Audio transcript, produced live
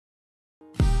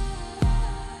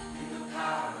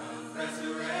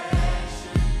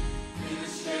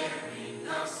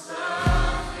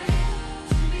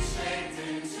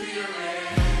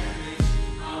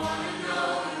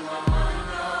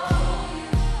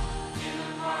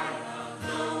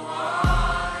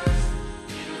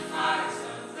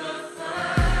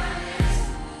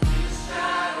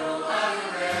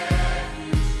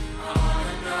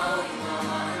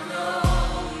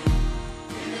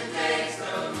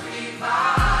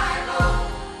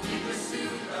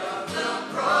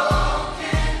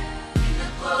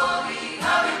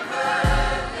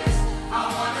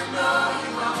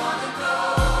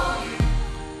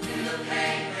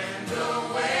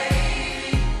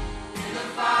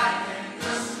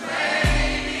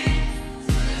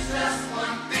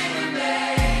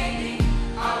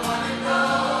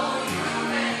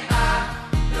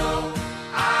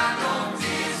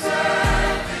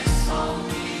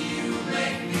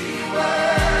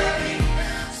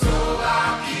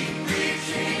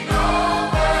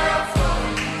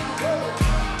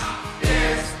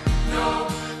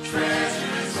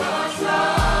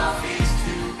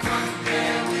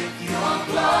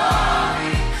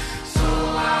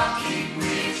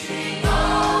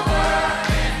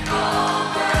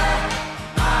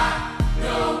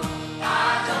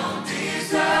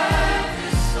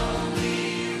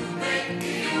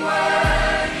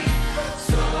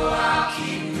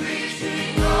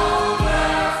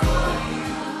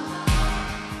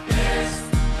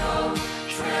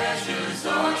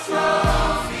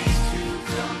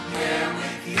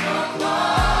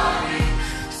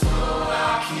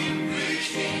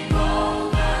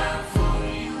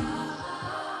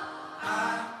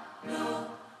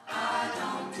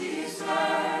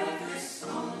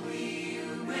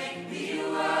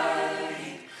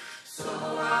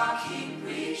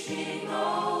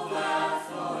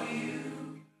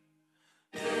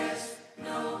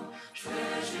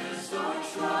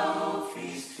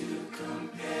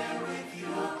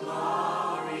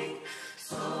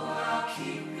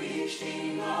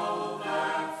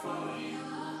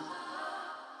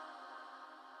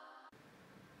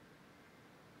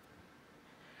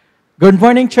Good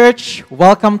morning, church.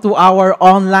 Welcome to our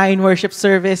online worship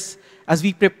service. As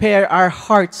we prepare our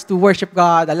hearts to worship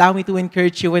God, allow me to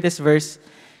encourage you with this verse.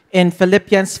 In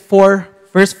Philippians 4,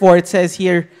 verse 4, it says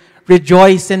here,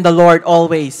 "Rejoice in the Lord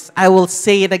always." I will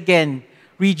say it again,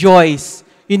 rejoice.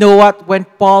 You know what? When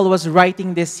Paul was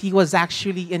writing this, he was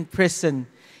actually in prison.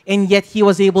 And yet he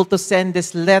was able to send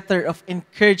this letter of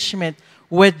encouragement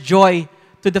with joy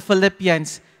to the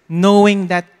Philippians, knowing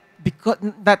that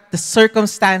that the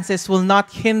circumstances will not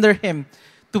hinder him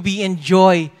to be in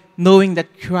joy, knowing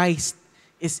that Christ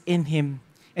is in him.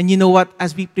 And you know what?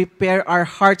 As we prepare our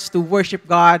hearts to worship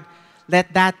God,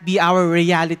 let that be our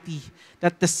reality.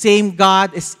 That the same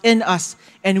God is in us,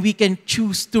 and we can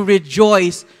choose to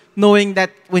rejoice, knowing that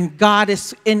when God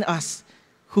is in us,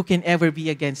 who can ever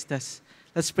be against us?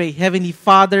 Let's pray. Heavenly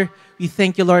Father, we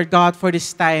thank you, Lord God, for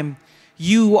this time.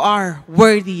 You are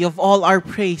worthy of all our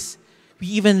praise. We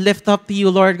even lift up to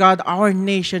you, Lord God, our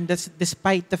nation, that's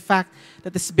despite the fact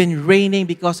that it's been raining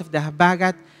because of the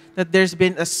Habagat, that there's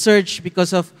been a surge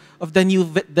because of the new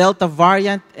Delta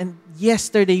variant. And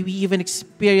yesterday, we even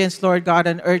experienced, Lord God,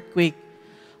 an earthquake.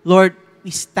 Lord,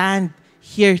 we stand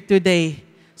here today,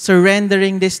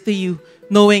 surrendering this to you,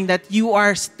 knowing that you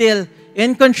are still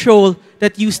in control,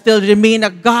 that you still remain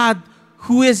a God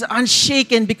who is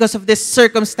unshaken because of this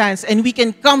circumstance. And we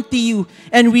can come to you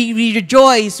and we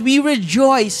rejoice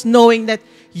knowing that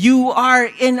you are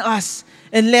in us.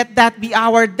 And let that be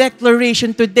our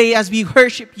declaration today as we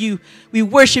worship you. We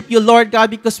worship you, Lord God,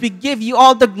 because we give you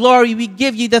all the glory. We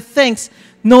give you the thanks,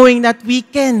 knowing that we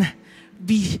can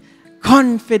be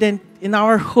confident in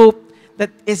our hope that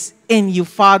is in you,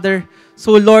 Father.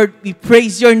 So, Lord, we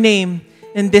praise your name.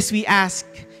 And this we ask.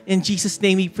 In Jesus'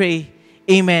 name we pray.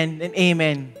 Amen and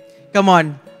amen. Come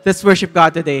on, let's worship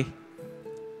God today.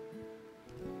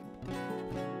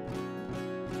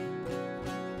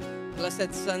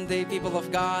 Blessed Sunday, people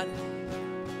of God.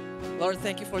 Lord,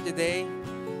 thank you for today.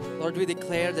 Lord, we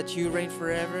declare that you reign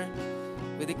forever.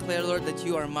 We declare, Lord, that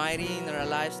you are mighty in our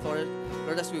lives, Lord.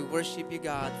 Lord, as we worship you,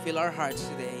 God, fill our hearts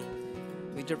today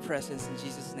with your presence in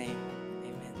Jesus' name.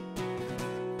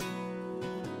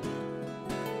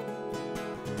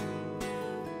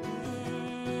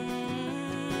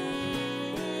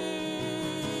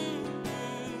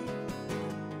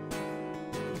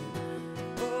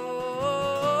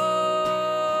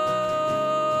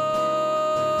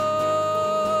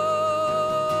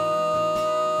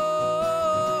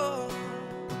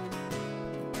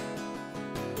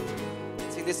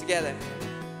 Together.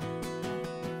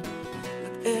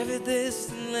 Let every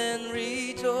distant land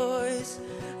rejoice.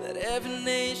 Let every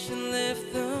nation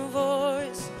lift their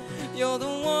voice. You're the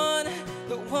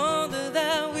wonder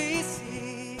that we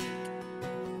seek.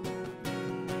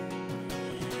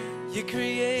 You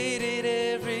created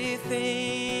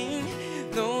everything,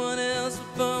 no one else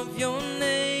above your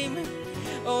name.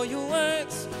 All your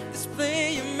works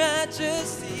display your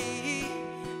majesty.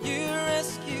 You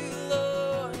rescue,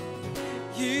 Lord.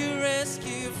 You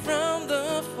rescue from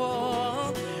the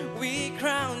fall. We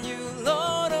crown you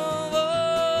Lord of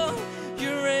all.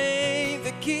 You reign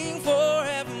the King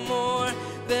forevermore.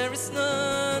 There is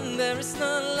none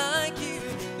like you.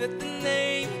 Let the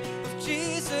name of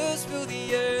Jesus fill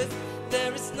the earth.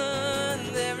 There is none.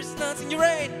 Sing, you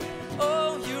reign.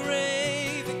 Oh, you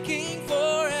reign the King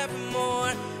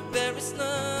forevermore. There is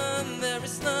none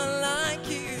like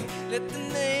you. Let the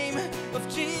name of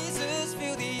Jesus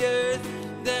fill the earth.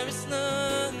 There is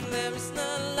none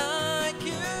like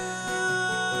you.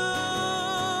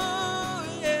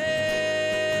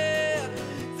 Yeah,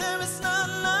 there is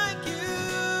none like you.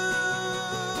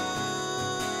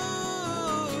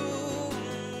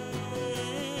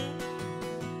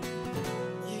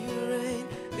 You reign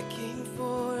the King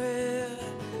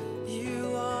forever.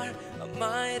 You are a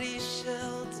mighty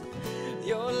shelter.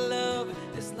 Your love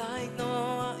is like no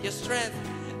other.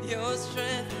 Your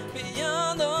strength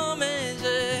beyond all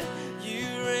measure. You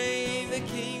reign the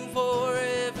King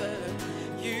forever.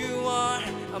 You are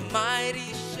a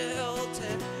mighty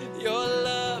shelter. Your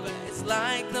love is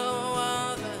like no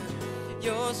other.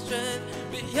 Your strength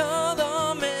beyond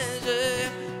all measure.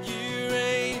 You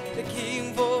reign the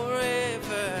King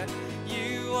forever.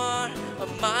 You are a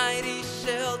mighty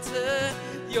shelter.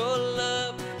 Your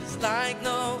love is like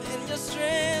no in your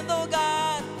strength, oh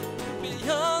God,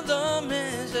 beyond all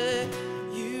measure.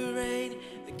 You reign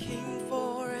the King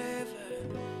forever.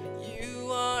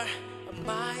 You are a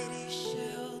mighty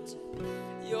shelter.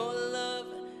 Your love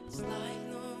is like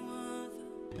no other.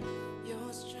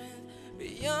 Your strength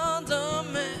beyond all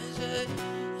measure.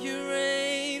 You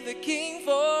reign the King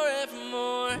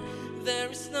forevermore.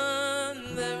 There is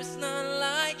none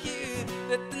like you.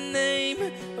 Let the name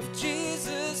of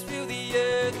Jesus fill the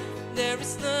earth. There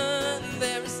is none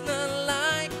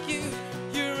like you.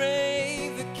 You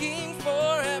reign, the King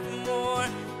forevermore.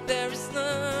 There is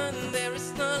none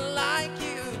like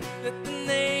you. Let the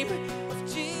name of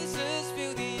Jesus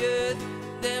fill the earth.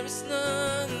 There is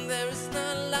none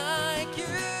like you.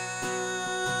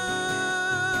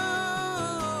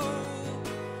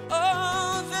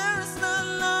 Oh, there is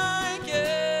none like you.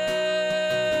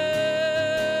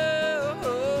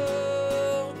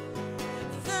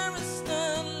 There is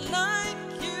none like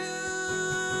you.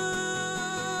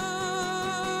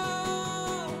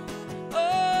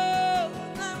 Oh,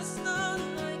 there is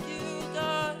none like you,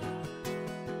 God.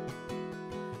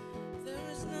 There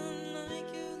is none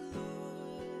like you,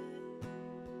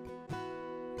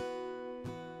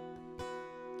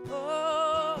 Lord.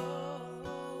 Oh,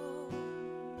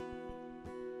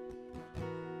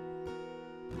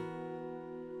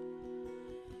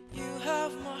 you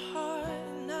have my heart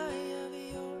and I have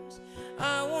yours.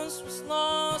 I once was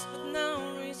lost but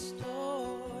now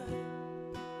restored.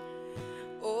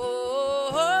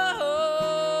 Oh,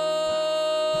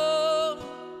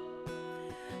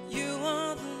 you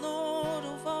are the Lord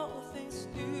of all things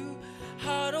new.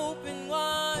 Heart open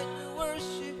wide, we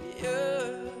worship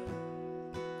you.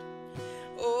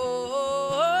 Oh,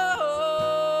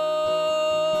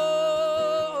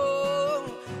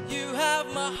 you have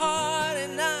my heart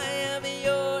and I have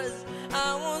yours.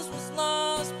 I once was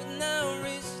lost but now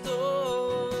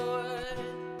restored.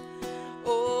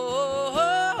 Oh,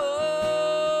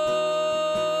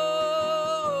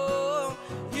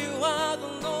 you are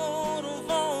the Lord of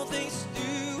all things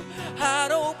new.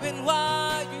 Heart open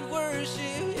wide, we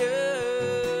worship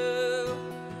you.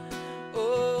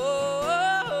 Oh,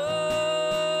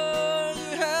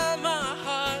 you have my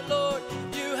heart, Lord.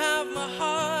 You have my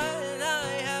heart and I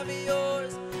have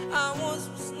yours. I once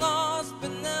was lost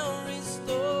but now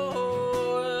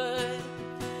restored.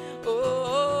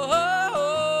 Oh,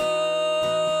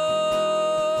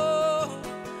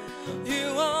 you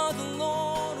are the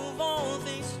Lord of all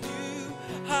things new.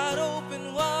 Heart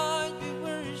open wide, we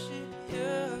worship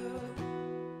you.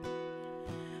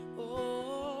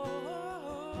 Oh,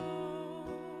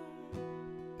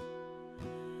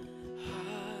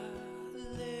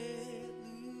 hallelujah.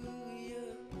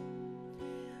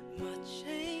 My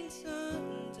chains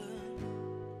undone,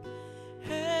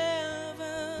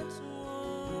 heaven's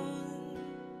won.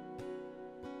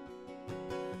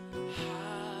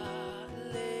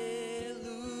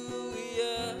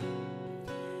 Hallelujah.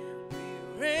 We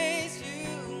raise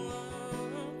you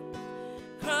up,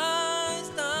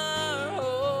 Christ our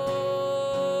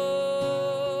hope.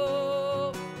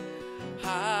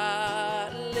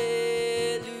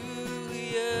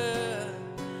 Hallelujah.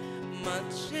 My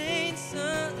chains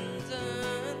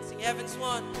undone. Sing heaven's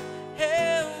one.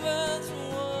 Heaven's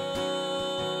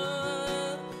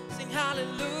one. Sing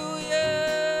hallelujah.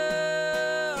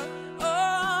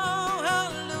 Oh,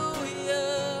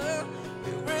 hallelujah.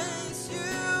 We raise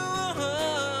you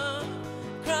up,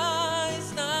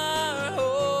 Christ our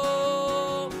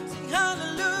hope. Sing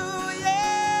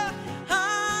hallelujah.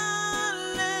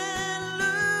 Hallelujah.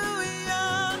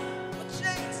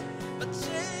 My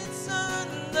chains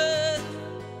undone.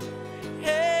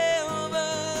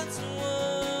 Heaven's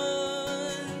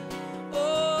one.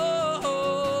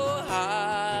 Oh,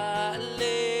 hallelujah.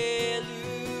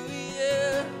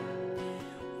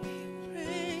 We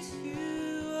praise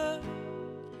you up,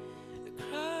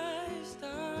 Christ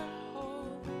our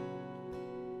hope.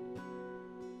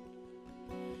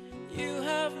 You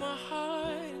have my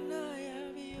heart and I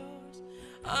have yours.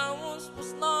 I once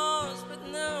was lost but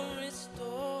now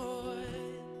restored.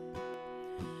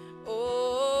 Oh,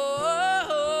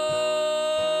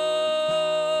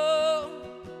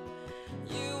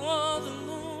 you are the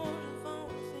Lord of all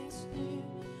things new.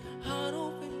 Heart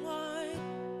open wide,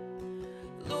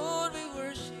 Lord, we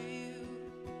worship you.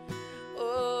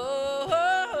 Oh,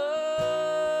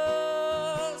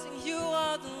 sing, you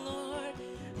are the Lord,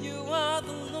 you are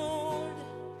the Lord.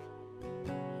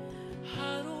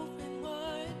 Heart open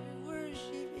wide, we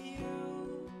worship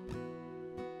you.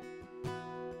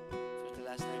 For the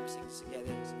last time we sing this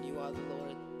together, sing, you are the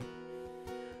Lord.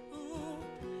 Oh,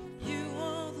 you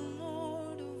are the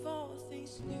Lord of all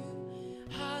things new.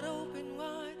 Heart open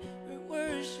wide, we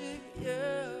worship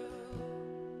you.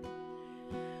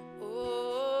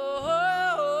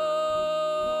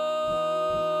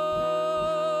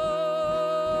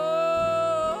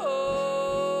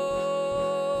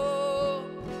 Oh,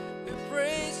 we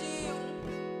praise you,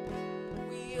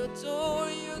 we adore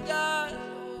you, God.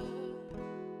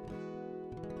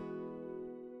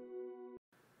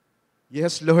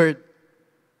 Yes, Lord.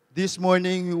 This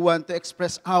morning, we want to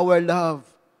express our love.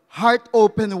 Heart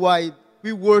open wide,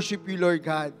 we worship you, Lord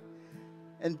God.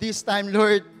 And this time,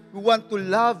 Lord, we want to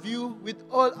love you with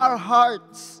all our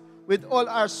hearts, with all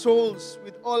our souls,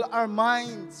 with all our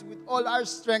minds, with all our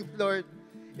strength, Lord.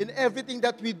 In everything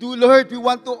that we do, Lord, we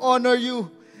want to honor you.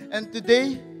 And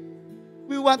today,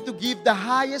 we want to give the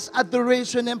highest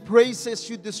adoration and praises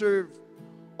you deserve.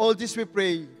 All this we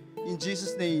pray in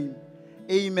Jesus' name.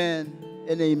 Amen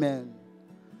and amen.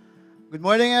 Good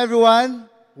morning, everyone.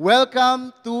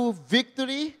 Welcome to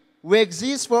Victory. We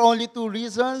exist for only two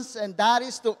reasons, and that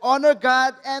is to honor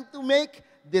God and to make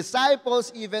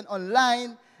disciples even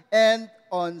online and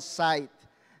on site.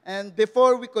 And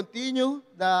before we continue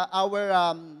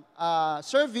our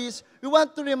service, we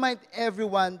want to remind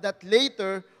everyone that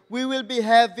later we will be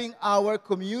having our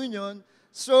communion.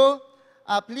 So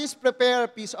please prepare a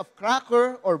piece of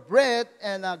cracker or bread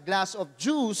and a glass of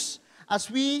juice as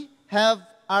we have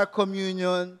our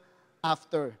communion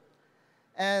after.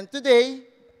 And today,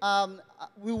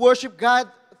 we worship God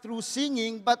through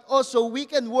singing, but also we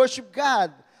can worship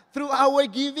God through our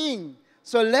giving.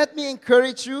 So let me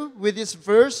encourage you with this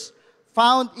verse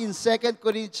found in 2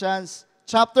 Corinthians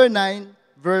chapter 9,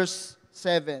 verse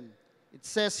 7. It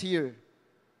says here,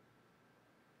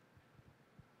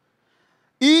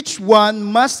 each one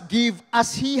must give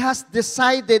as he has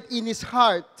decided in his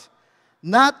heart,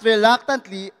 not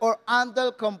reluctantly or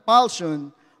under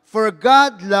compulsion, for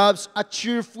God loves a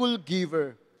cheerful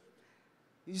giver.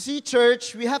 You see,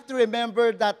 church, we have to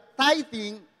remember that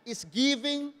tithing is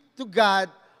giving to God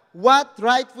what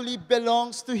rightfully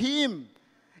belongs to Him.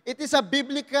 It is a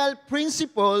biblical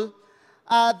principle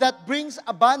that brings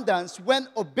abundance when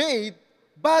obeyed,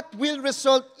 but will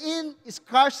result in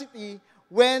scarcity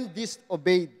when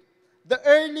disobeyed. The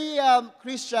early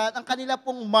Christian, ang kanila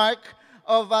pong mark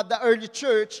of the early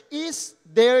church is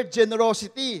their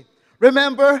generosity.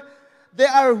 Remember, they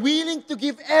are willing to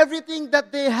give everything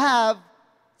that they have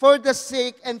for the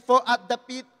sake and for at the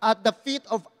feet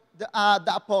of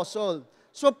the apostle.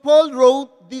 So Paul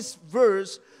wrote this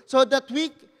verse so that we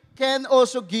can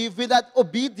also give with that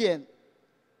obedient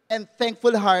and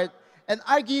thankful heart. And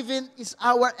our giving is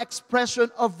our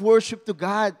expression of worship to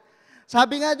God.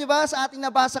 Sabi nga, di ba, sa ating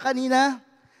nabasa kanina,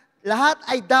 lahat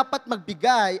ay dapat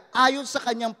magbigay ayon sa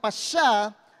kanyang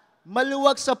pasya,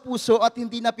 maluwag sa puso at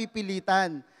hindi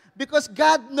napipilitan. Because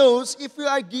God knows if we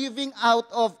are giving out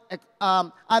of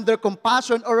under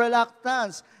compassion or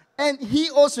reluctance. And He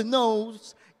also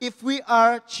knows if we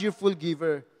are cheerful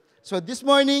giver. So this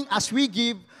morning, as we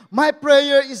give, my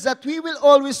prayer is that we will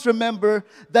always remember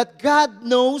that God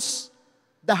knows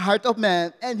the heart of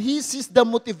man and He sees the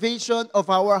motivation of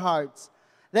our hearts.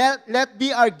 Let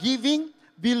be our giving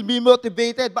will be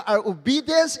motivated by our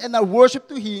obedience and our worship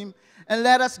to Him, and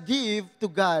let us give to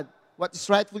God what is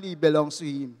rightfully belongs to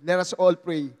Him. Let us all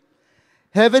pray.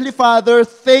 Heavenly Father,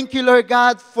 thank you, Lord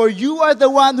God, for you are the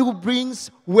one who brings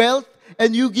wealth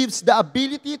and you gives the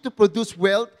ability to produce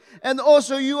wealth. And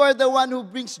also you are the one who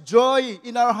brings joy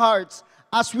in our hearts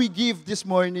as we give this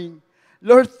morning.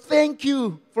 Lord, thank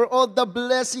you for all the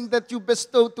blessing that you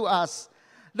bestow to us.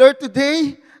 Lord,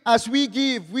 today, as we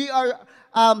give, we are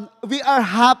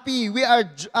happy. We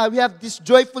have this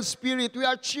joyful spirit. We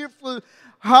are cheerful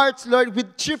hearts, Lord.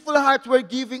 With cheerful hearts, we're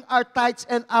giving our tithes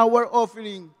and our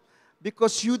offering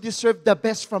because you deserve the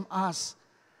best from us.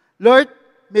 Lord,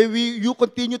 may you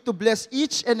continue to bless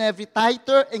each and every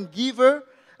tither and giver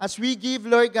as we give,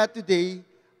 Lord God, today.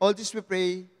 All this we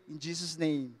pray in Jesus'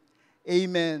 name.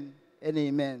 Amen and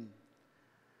amen.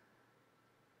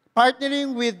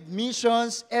 Partnering with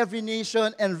missions, every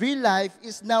nation, and real life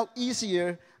is now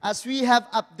easier as we have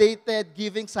updated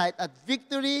giving site at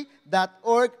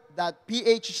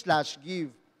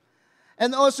victory.org.ph/give.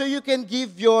 And also you can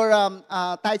give your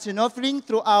tithes and offering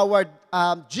through our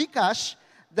GCash.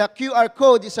 The QR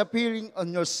code is appearing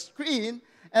on your screen.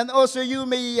 And also you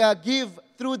may give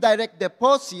through direct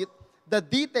deposit. The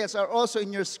details are also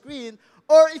in your screen.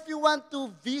 Or if you want to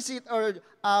visit or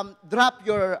drop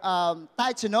your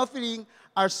tithes and offering,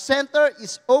 our center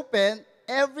is open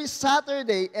every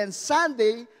Saturday and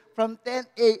Sunday from 10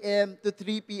 a.m. to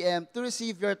 3 p.m. to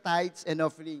receive your tithes and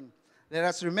offering. Let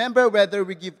us remember, whether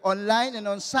we give online and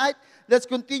on site, let's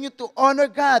continue to honor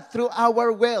God through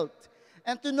our wealth.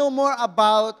 And to know more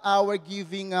about our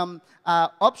giving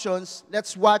options,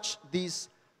 let's watch this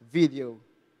video.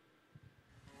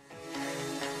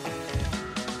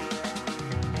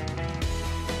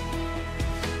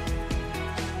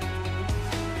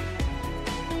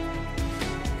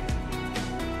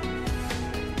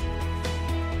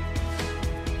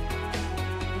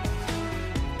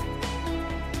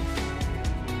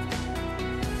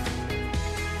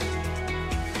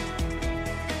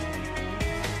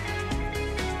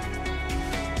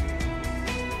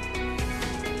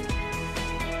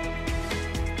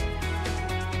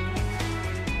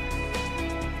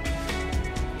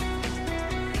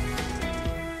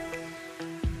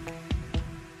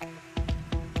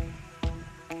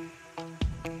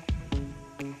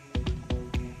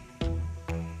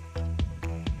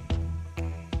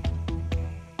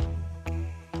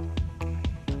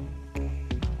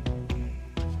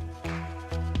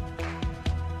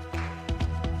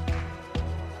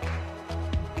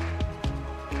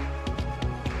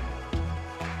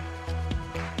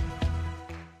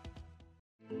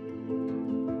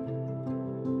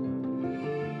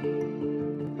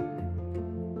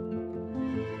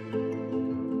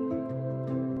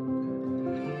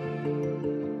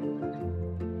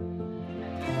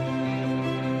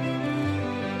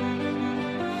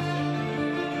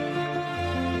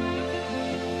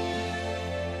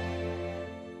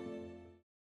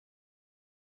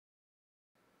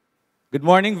 Good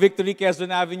morning, Victory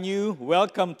Quezon Avenue.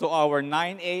 Welcome to our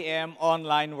 9 a.m.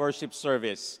 online worship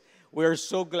service. We're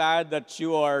so glad that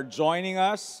you are joining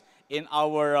us in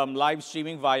our live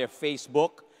streaming via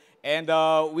Facebook. And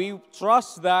we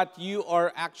trust that you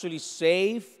are actually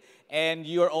safe and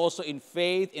you are also in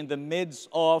faith in the midst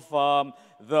of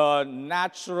the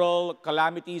natural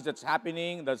calamities that's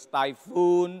happening, that's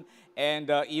typhoon, and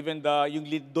even yung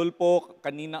lindol po,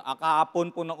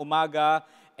 kahapon po ng umaga,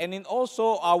 and in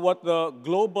also what the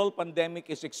global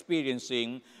pandemic is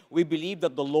experiencing. We believe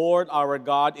that the Lord our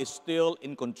God is still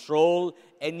in control,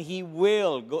 and He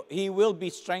will be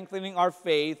strengthening our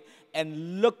faith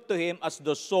and look to Him as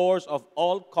the source of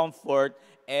all comfort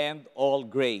and all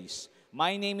grace.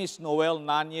 My name is Noel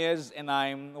Nañez, and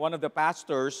I'm one of the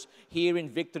pastors here in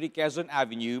Victory Quezon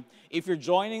Avenue. If you're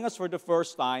joining us for the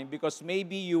first time, because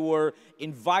maybe you were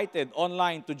invited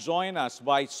online to join us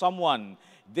by someone,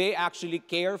 they actually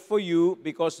care for you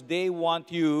because they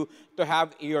want you to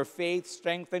have your faith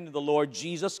strengthened in the Lord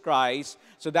Jesus Christ.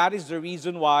 So that is the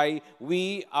reason why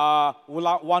we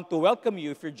want to welcome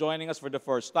you if you're joining us for the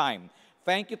first time.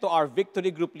 Thank you to our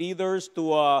Victory Group leaders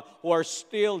who are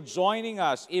still joining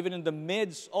us even in the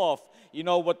midst of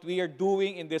what we are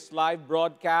doing in this live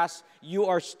broadcast. You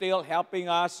are still helping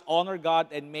us honor God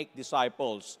and make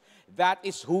disciples. That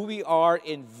is who we are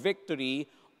in Victory.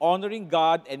 Honoring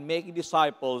God and making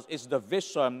disciples is the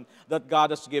vision that God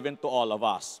has given to all of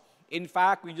us. In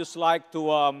fact, we just like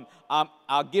to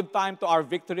give time to our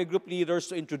Victory Group leaders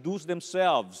to introduce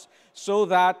themselves so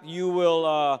that you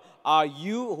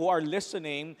who are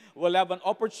listening will have an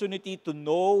opportunity to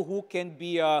know who can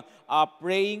be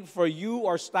praying for you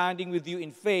or standing with you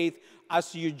in faith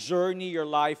as you journey your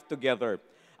life together.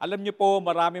 Alam niyo po,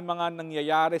 maraming mga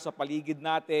nangyayari sa paligid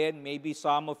natin. Maybe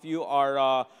some of you are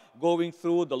going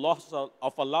through the loss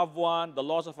of a loved one, the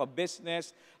loss of a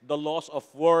business, the loss of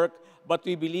work. But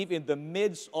we believe in the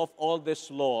midst of all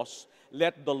this loss,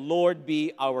 let the Lord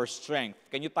be our strength.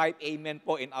 Can you type amen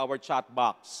po in our chat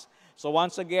box? So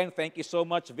once again, thank you so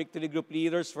much, Victory Group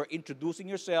leaders, for introducing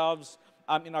yourselves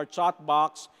in our chat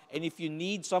box. And if you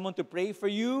need someone to pray for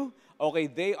you, okay,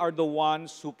 they are the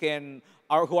ones who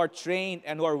are trained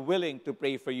and who are willing to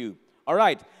pray for you. All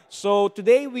right, so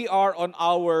today we are on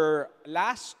our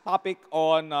last topic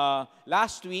on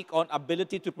last week on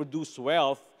ability to produce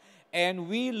wealth. And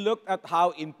we looked at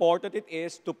how important it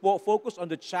is to focus on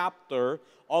the chapter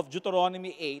of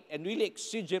Deuteronomy 8 and really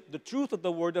exegete the truth of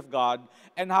the Word of God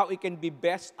and how it can be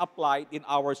best applied in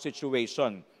our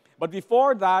situation. But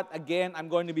before that, again, I'm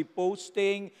going to be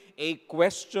posting a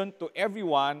question to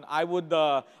everyone. I would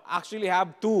actually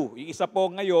have two. Yung isa po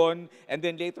ngayon, and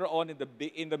then later on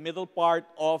in the middle part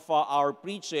of our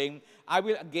preaching, I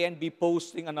will again be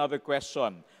posting another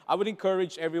question. I would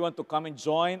encourage everyone to come and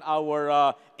join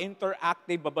our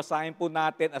interactive. Babasahin po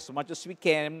natin as much as we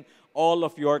can all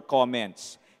of your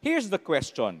comments. Here's the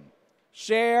question.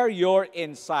 Share your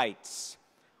insights.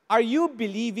 Are you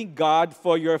believing God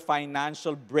for your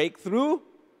financial breakthrough?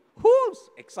 Who's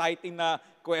exciting na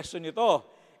question ito.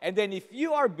 And then if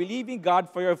you are believing God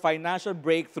for your financial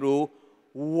breakthrough,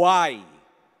 why?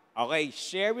 Okay,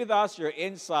 share with us your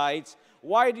insights.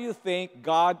 Why do you think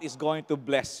God is going to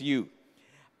bless you?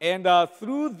 And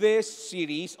through this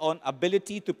series on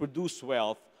ability to produce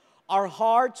wealth, our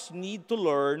hearts need to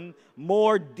learn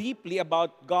more deeply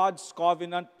about God's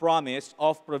covenant promise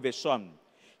of provision.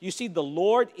 You see, the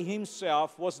Lord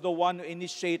Himself was the one who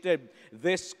initiated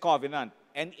this covenant.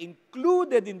 And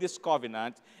included in this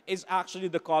covenant is actually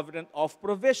the covenant of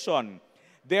provision.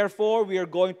 Therefore, we are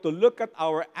going to look at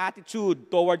our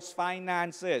attitude towards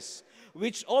finances,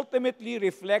 which ultimately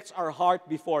reflects our heart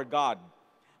before God.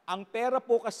 Ang pera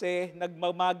po kasi,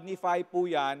 nagmamagnify po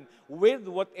yan with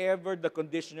whatever the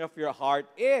condition of your heart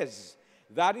is.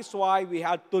 That is why we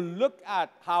had to look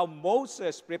at how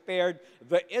Moses prepared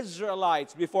the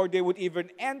Israelites before they would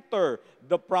even enter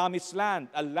the promised land,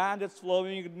 a land that's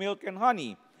flowing with milk and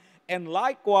honey. And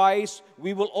likewise,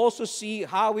 we will also see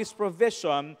how His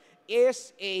provision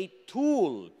is a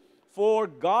tool for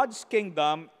God's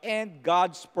kingdom and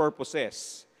God's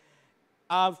purposes.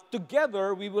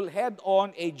 Together, we will head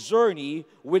on a journey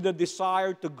with a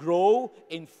desire to grow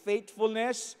in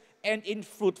faithfulness and in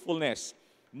fruitfulness.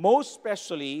 Most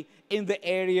especially in the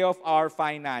area of our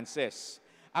finances.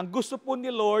 Ang gusto po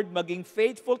ni Lord, maging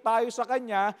faithful tayo sa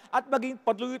Kanya at maging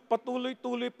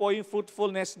patuloy-tuloy po yung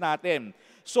fruitfulness natin.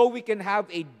 So we can have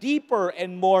a deeper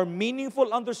and more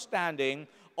meaningful understanding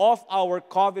of our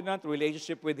covenant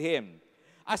relationship with Him.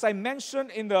 As I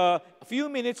mentioned a few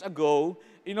minutes ago,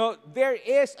 there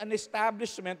is an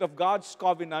establishment of God's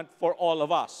covenant for all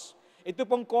of us. Ito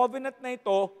pong covenant na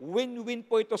ito, win-win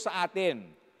po ito sa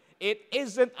atin. It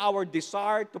isn't our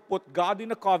desire to put God in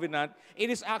a covenant.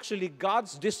 It is actually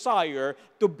God's desire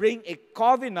to bring a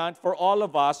covenant for all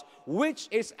of us, which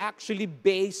is actually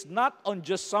based not on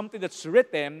just something that's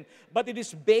written, but it is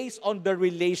based on the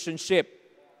relationship.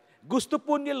 Gusto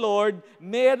po ni Lord,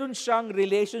 meron siyang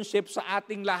relationship sa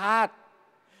ating lahat.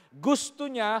 Gusto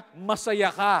niya,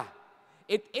 masaya ka.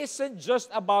 It isn't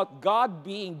just about God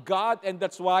being God and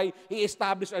that's why He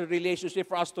established a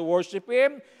relationship for us to worship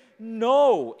Him.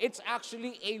 No, it's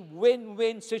actually a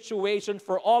win-win situation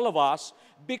for all of us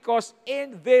because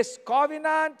in this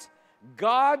covenant,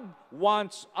 God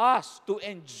wants us to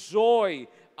enjoy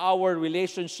our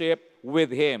relationship with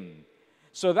Him.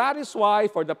 So that is why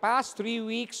for the past 3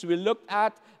 weeks, we looked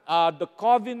at the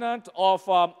covenant of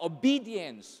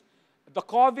obedience, the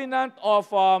covenant of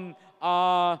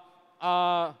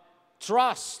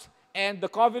trust, and the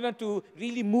covenant to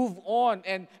really move on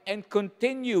and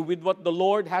continue with what the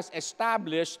Lord has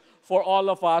established for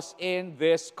all of us in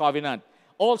this covenant.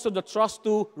 Also, the trust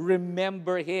to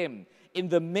remember Him. In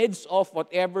the midst of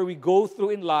whatever we go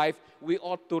through in life, we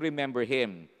ought to remember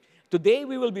Him. Today,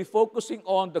 we will be focusing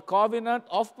on the covenant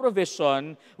of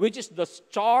provision, which is the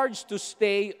charge to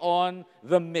stay on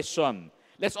the mission.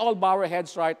 Let's all bow our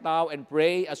heads right now and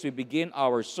pray as we begin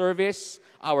our service,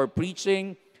 our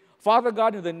preaching. Father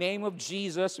God, in the name of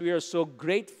Jesus, we are so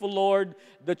grateful, Lord,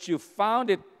 that you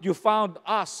found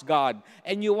us, God,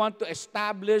 and you want to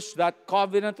establish that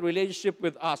covenant relationship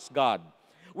with us, God.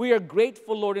 We are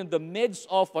grateful, Lord, in the midst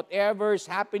of whatever is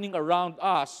happening around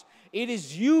us. It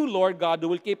is you, Lord God, who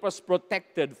will keep us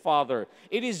protected, Father.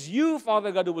 It is you,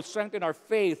 Father God, who will strengthen our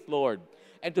faith, Lord.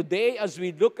 And today, as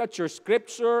we look at your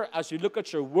scripture, as we look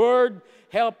at your word,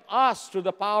 help us through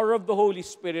the power of the Holy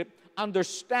Spirit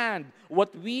understand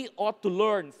what we ought to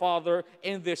learn, Father,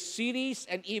 in this series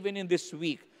and even in this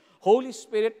week. Holy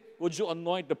Spirit, would you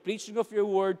anoint the preaching of your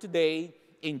word today?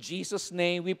 In Jesus'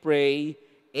 name we pray,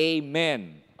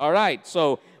 amen. All right,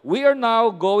 so we are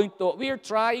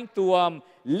trying to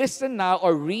listen now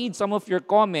or read some of your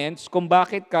comments kung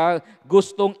bakit ka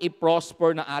gustong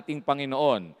i-prosper na ating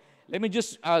Panginoon. Let me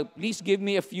just, please give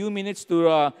me a few minutes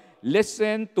to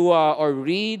listen to or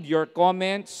read your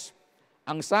comments.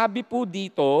 Ang sabi po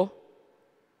dito,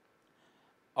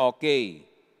 okay,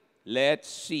 let's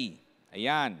see.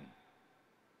 Ayan.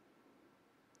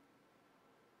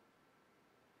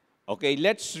 Okay,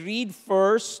 let's read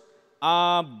first.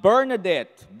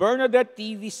 Bernadette. Bernadette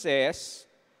TV says,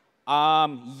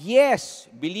 yes,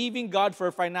 believing God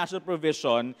for financial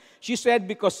provision. She said,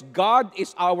 because God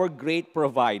is our great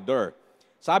provider.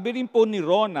 Sabi rin po ni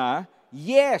Rona,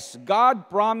 yes, God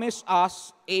promised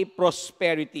us a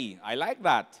prosperity. I like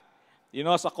that. You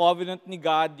know, sa covenant ni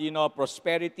God, you know,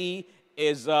 prosperity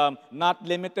is not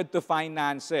limited to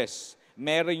finances.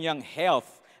 Meron niyang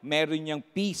health, meron niyang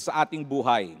peace sa ating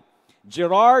buhay.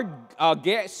 Gerard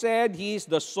said he is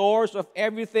the source of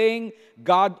everything.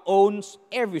 God owns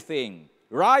everything.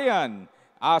 Ryan,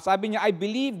 sabi niya, I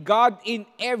believe God in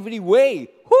every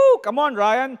way. Whoo! Come on,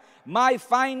 Ryan. My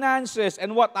finances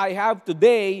and what I have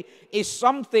today is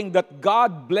something that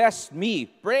God blessed me.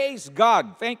 Praise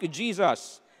God. Thank you,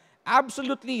 Jesus.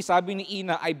 Absolutely, sabi ni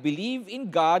Ina, I believe in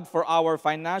God for our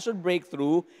financial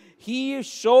breakthrough. He has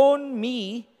shown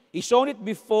it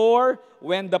before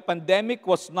when the pandemic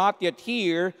was not yet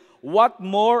here. What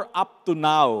more up to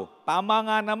now? Tama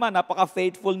nga naman,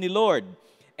 napaka-faithful ni Lord.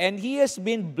 And He has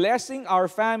been blessing our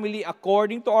family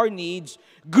according to our needs.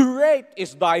 Great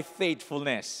is thy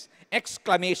faithfulness!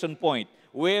 Exclamation point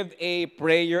with a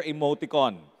prayer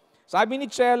emoticon. Sabi ni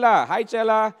Chela, hi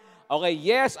Chela, okay,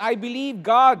 yes, I believe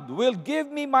God will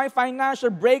give me my financial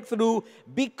breakthrough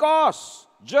because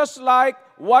just like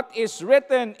what is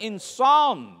written in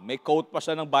Psalm, may quote pa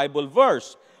siya ng Bible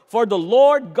verse, for the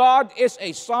Lord God is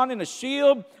a sun and a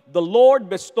shield. The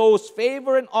Lord bestows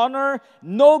favor and honor.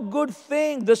 No good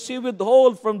thing does He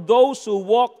withhold from those who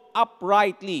walk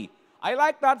uprightly. I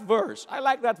like that verse. I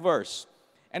like that verse.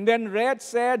 And then Red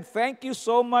said, thank you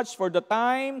so much for the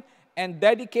time and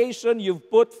dedication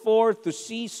you've put forth to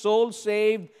see souls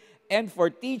saved and for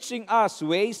teaching us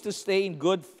ways to stay in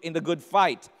the good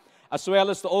fight, as well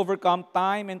as to overcome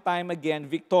time and time again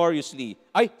victoriously.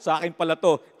 Ay, sa akin pala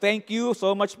to. Thank you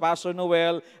so much, Pastor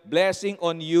Noel. Blessing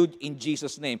on you in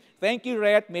Jesus' name. Thank you,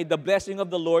 Red. May the blessing of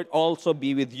the Lord also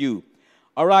be with you.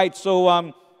 All right, so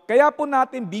kaya po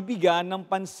natin bibigyan ng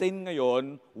pansin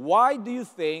ngayon, why do you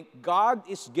think God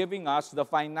is giving us the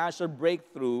financial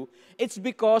breakthrough? It's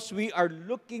because we are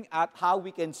looking at how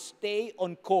we can stay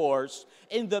on course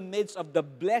in the midst of the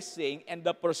blessing and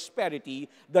the prosperity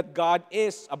that God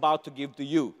is about to give to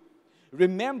you.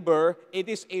 Remember, it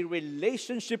is a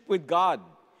relationship with God.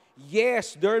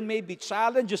 Yes, there may be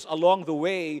challenges along the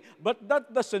way, but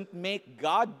that doesn't make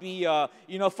God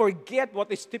forget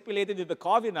what is stipulated in the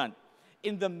covenant.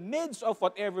 In the midst of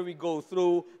whatever we go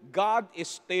through, God is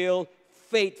still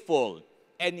faithful.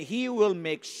 And He will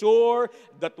make sure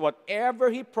that whatever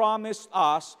He promised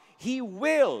us, He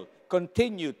will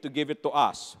continue to give it to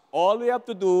us. All we have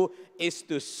to do is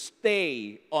to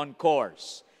stay on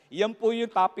course. Yan po yung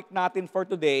topic natin for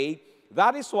today.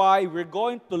 That is why we're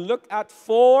going to look at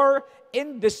 4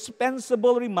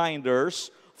 indispensable reminders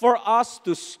for us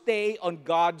to stay on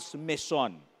God's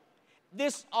mission.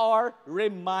 These are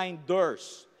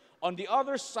reminders. On the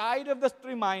other side of the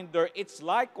reminder, it's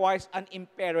likewise an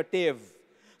imperative.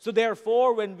 So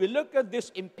therefore, when we look at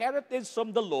these imperatives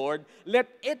from the Lord, let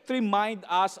it remind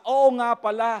us, oo nga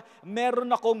pala,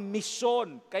 meron akong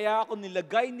misyon. Kaya ako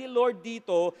nilagay ni Lord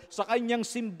dito sa kanyang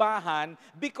simbahan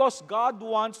because God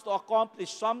wants to accomplish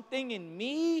something in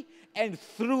me and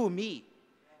through me.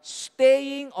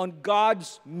 Staying on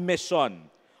God's mission.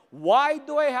 Why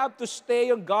do I have to stay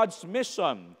on God's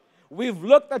mission? We've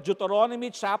looked at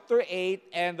Deuteronomy chapter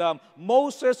 8, and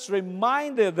Moses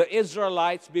reminded the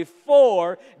Israelites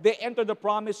before they entered the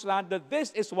promised land that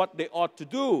this is what they ought to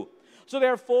do. So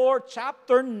therefore,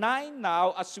 chapter 9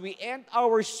 now, as we end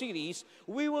our series,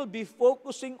 we will be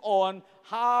focusing on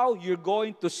how you're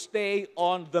going to stay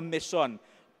on the mission.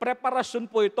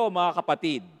 Preparasyon po ito, mga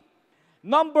kapatid.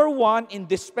 Number 1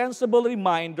 indispensable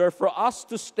reminder for us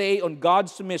to stay on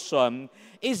God's mission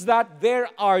is that there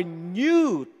are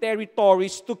new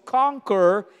territories to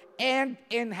conquer and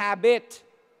inhabit.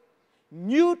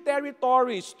 New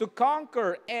territories to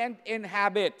conquer and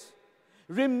inhabit.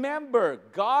 Remember,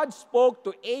 God spoke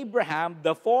to Abraham,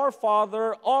 the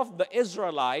forefather of the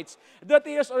Israelites, that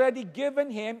He has already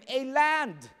given him a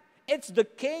land. It's the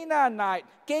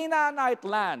Canaanite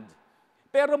land.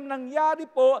 Pero nangyari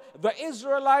po, the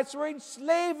Israelites were in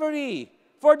slavery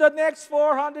for the next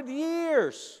 400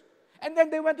 years. And then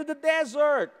they went to the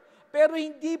desert. Pero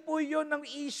hindi po yun ang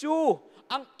issue.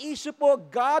 Ang issue po,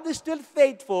 God is still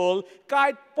faithful.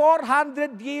 Kahit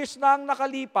 400 years na ang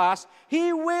nakalipas,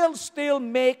 He will still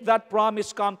make that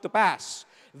promise come to pass.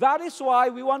 That is why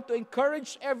we want to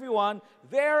encourage everyone,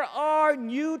 there are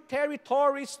new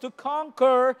territories to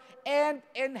conquer and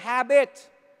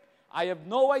inhabit. I have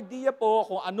no idea po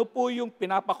kung ano po yung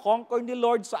pinapakonquer ni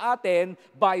Lord sa atin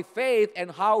by faith and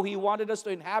how He wanted us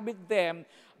to inhabit them.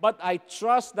 But I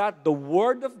trust that the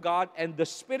Word of God and the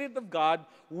Spirit of God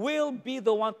will be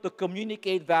the one to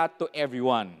communicate that to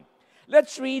everyone.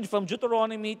 Let's read from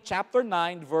Deuteronomy chapter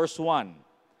 9, verse 1.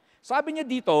 Sabi niya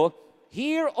dito,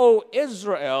 "Hear, O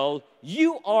Israel,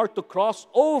 you are to cross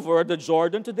over the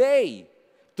Jordan today,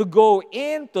 to go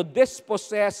in to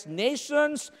dispossess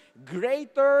nations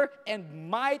greater and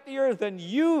mightier than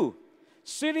you,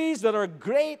 cities that are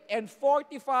great and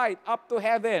fortified up to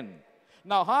heaven."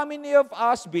 Now, how many of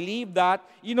us believe that,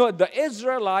 the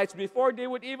Israelites, before they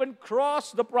would even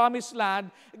cross the promised land,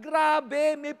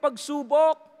 grabe, may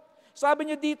pagsubok. Sabi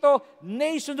niya dito,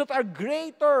 nations that are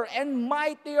greater and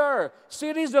mightier,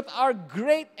 cities that are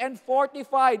great and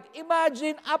fortified.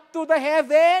 Imagine, up to the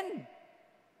heaven.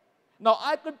 Now,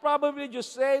 I could probably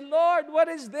just say, Lord,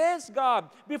 what is this, God?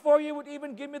 Before you would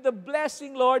even give me the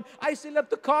blessing, Lord, I still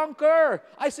have to conquer.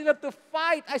 I still have to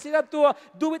fight. I still have to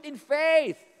do it in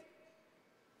faith.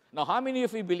 Now, how many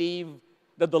of you believe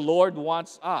that the Lord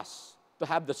wants us to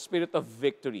have the spirit of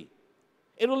victory?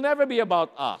 It will never be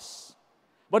about us,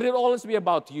 but it will always be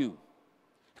about you.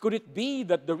 Could it be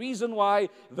that the reason why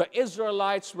the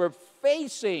Israelites were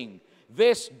facing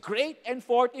this great and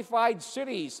fortified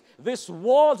cities, these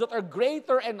walls that are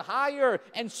greater and higher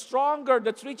and stronger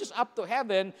that reaches up to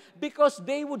heaven, because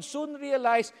they would soon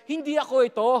realize, hindi ako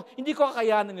ito, hindi ko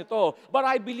kakayanin ito, but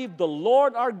I believe the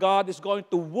Lord our God is going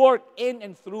to work in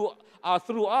and through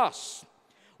us.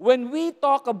 When we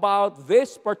talk about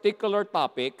this particular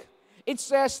topic, it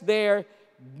says there,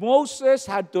 Moses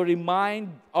had to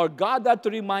remind, or God had to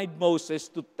remind Moses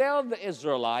to tell the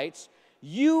Israelites,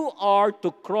 you are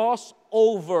to cross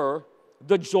over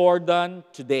the Jordan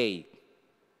today.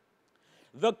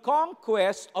 The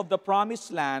conquest of the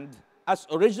promised land, as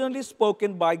originally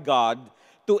spoken by God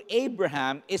to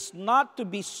Abraham, is not to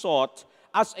be sought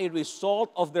as a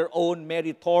result of their own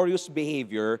meritorious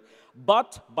behavior,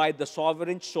 but by the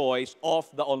sovereign choice of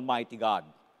the Almighty God.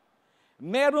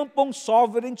 Meron pong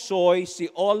sovereign choice si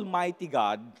Almighty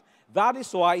God. That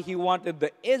is why He wanted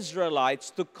the Israelites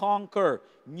to conquer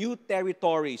new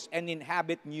territories and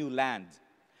inhabit new land.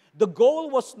 The goal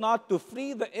was not to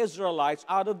free the Israelites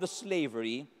out of the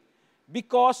slavery.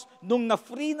 Because nung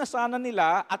na-free na sana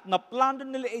nila at na-plunder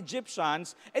nila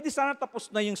Egyptians, di sana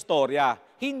tapos na yung storya.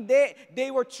 Hindi.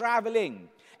 They were traveling.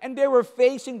 And they were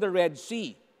facing the Red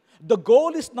Sea. The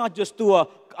goal is not just to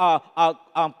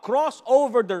cross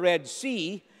over the Red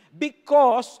Sea,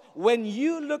 because when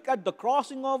you look at the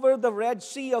crossing over the Red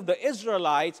Sea of the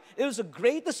Israelites, it was the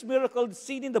greatest miracle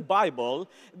seen in the Bible.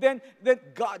 Then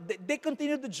they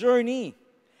continued the journey.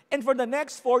 And for the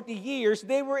next 40 years,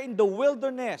 they were in the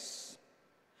wilderness.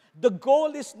 The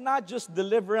goal is not just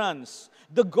deliverance.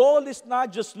 The goal is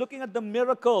not just looking at the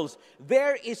miracles.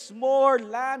 There is more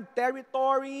land,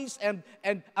 territories, and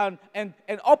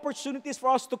opportunities for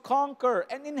us to conquer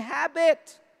and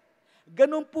inhabit.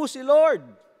 Ganun po si Lord.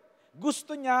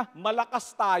 Gusto niya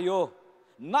malakas tayo.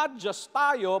 Not just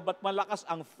tayo, but malakas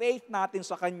ang faith natin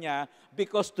sa Kanya,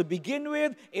 because to begin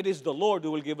with, it is the Lord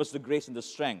who will give us the grace and the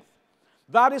strength.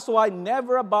 That is why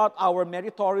never about our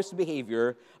meritorious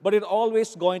behavior, but it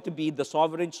always going to be the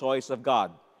sovereign choice of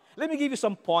God. Let me give you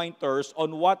some pointers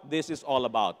on what this is all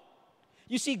about.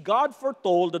 You see, God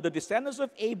foretold that the descendants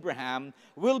of Abraham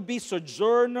will be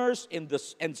sojourners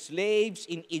and slaves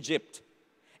in Egypt.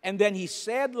 And then He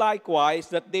said likewise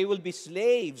that they will be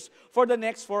slaves for the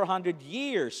next 400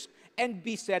 years and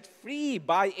be set free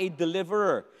by a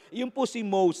deliverer. Yun po si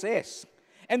Moses.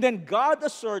 And then God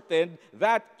asserted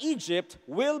that Egypt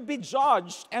will be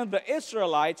judged and the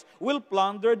Israelites will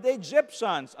plunder the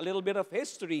Egyptians. A little bit of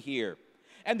history here.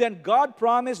 And then God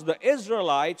promised the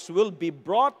Israelites will be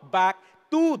brought back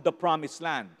to the promised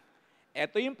land.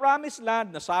 Ito yung promised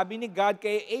land na sabi ni God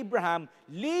kay Abraham,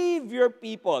 leave your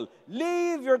people,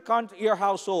 leave your country, your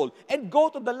household, and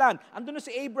go to the land. Andun na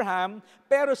si Abraham,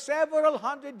 pero several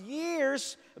hundred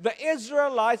years, the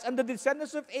Israelites and the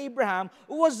descendants of Abraham,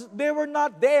 they were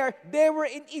not there, they were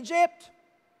in Egypt.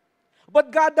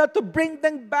 But God had to bring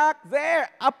them back there,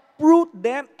 uproot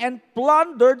them, and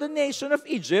plunder the nation of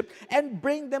Egypt, and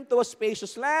bring them to a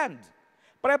spacious land.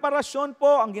 Preparasyon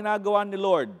po ang ginagawa ni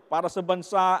Lord para sa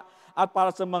bansa at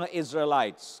para sa mga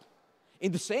Israelites.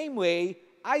 In the same way,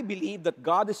 I believe that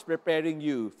God is preparing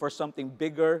you for something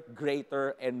bigger,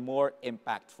 greater, and more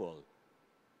impactful.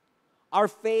 Our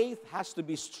faith has to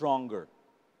be stronger.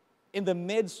 In the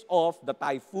midst of the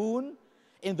typhoon,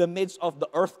 in the midst of the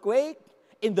earthquake,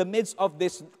 in the midst of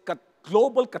this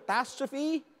global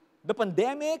catastrophe, the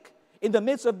pandemic, in the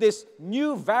midst of this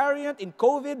new variant in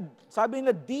COVID, sabi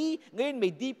nila D, ngayon may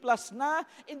D plus na.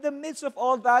 In the midst of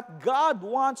all that, God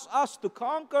wants us to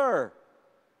conquer,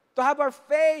 to have our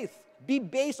faith be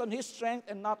based on His strength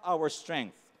and not our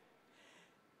strength.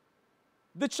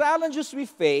 The challenges we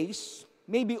face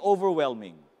may be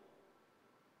overwhelming.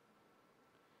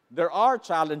 There are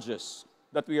challenges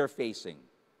that we are facing.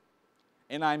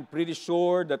 And I'm pretty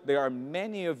sure that there are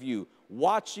many of you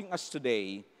watching us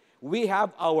today. We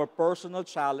have our personal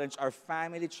challenge, our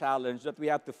family challenge that we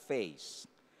have to face.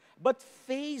 But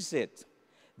face it,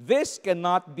 this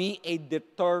cannot be a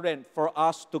deterrent for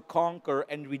us to conquer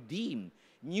and redeem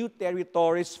new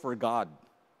territories for God.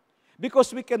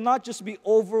 Because we cannot just be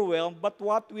overwhelmed by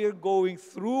what we are going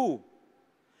through.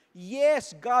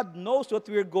 Yes, God knows what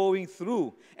we are going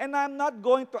through. And I'm not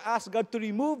going to ask God to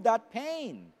remove that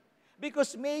pain.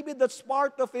 Because maybe that's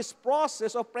part of His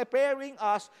process of preparing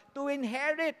us to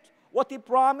inherit what He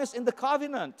promised in the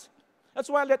covenant. That's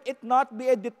why let it not be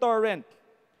a deterrent.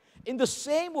 In the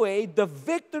same way, the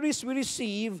victories we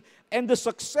receive and the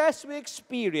success we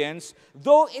experience,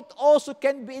 though it also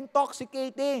can be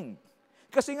intoxicating.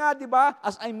 Kasi nga, di ba,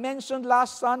 as I mentioned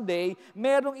last Sunday,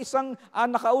 merong isang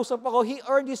nakausap ako, he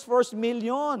earned his first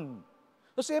million.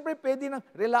 So siyempre, pwede na,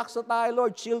 relax na tayo,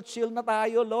 Lord. Chill na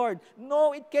tayo, Lord.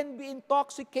 No, it can be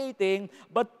intoxicating,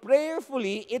 but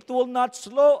prayerfully, it will not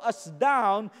slow us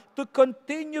down to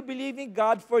continue believing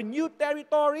God for new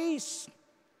territories,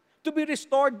 to be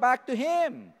restored back to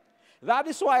Him. That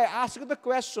is why I ask you the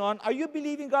question, are you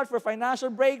believing God for financial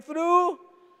breakthrough?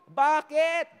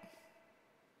 Bakit?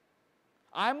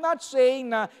 I'm not saying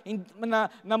na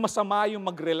masama yung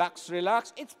mag-relax.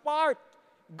 It's part.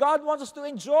 God wants us to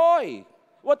enjoy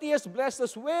what He has blessed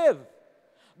us with.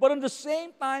 But at the same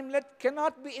time,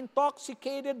 cannot be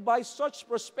intoxicated by such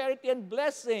prosperity and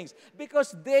blessings,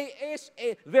 because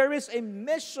there is a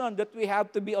mission that we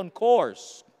have to be on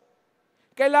course.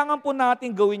 Kailangan po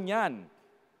natin gawin yan.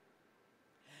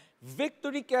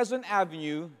 Victory Quezon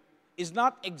Avenue is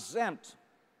not exempt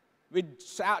with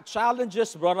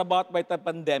challenges brought about by the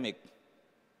pandemic.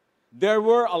 There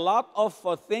were a lot of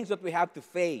things that we have to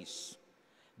face.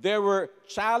 There were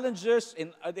challenges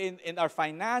in our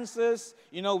finances.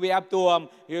 You know, we have to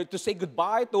say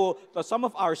goodbye to some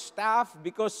of our staff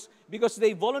because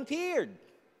they volunteered.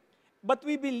 But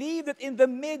we believe that in the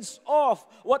midst of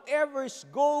whatever is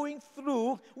going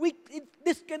through,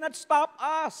 this cannot stop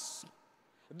us.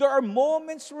 There are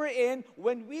moments we're in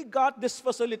when we got this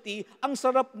facility, ang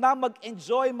sarap na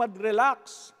mag-enjoy,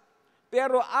 mag-relax.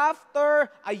 Pero after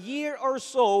a year or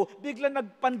so, bigla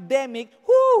nag-pandemic,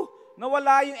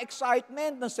 nawala yung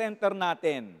excitement ng center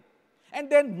natin. And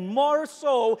then more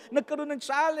so, nagkaroon ng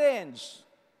challenge.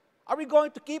 Are we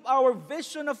going to keep our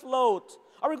vision afloat?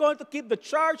 Are we going to keep the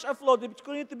church afloat? It's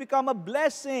going to become a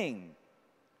blessing.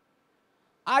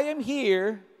 I am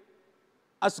here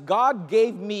as God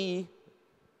gave me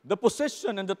the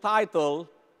position and the title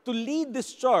to lead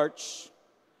this church.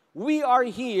 We are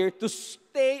here to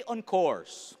stay on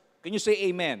course. Can you say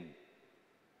amen?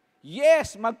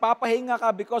 Yes, magpapahinga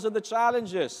ka because of the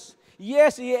challenges.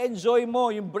 Yes, i-enjoy mo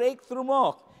yung breakthrough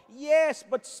mo. Yes,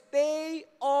 but stay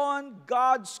on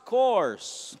God's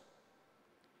course.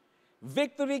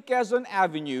 Victory Quezon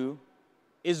Avenue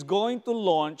is going to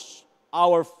launch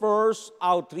our first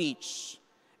outreach.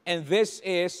 And this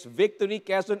is Victory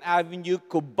Quezon Avenue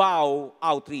Cubao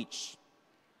Outreach.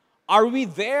 Are we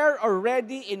there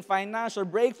already in financial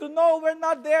breakthrough? No, we're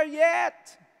not there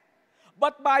yet.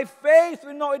 But by faith,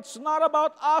 we know it's not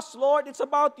about us, Lord, it's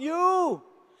about you.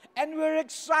 And we're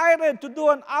excited to do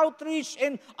an outreach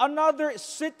in another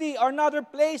city or another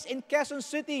place in Quezon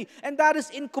City, and that is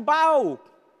in Cubao.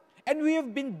 And we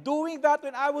have been doing that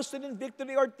when I was still in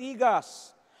Victory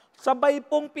Ortigas. Sabay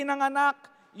pong pinanganak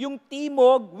yung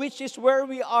Timog, which is where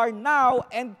we are now,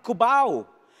 and Cubao.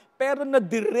 Pero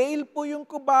na-derail po yung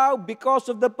Cubao because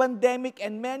of the pandemic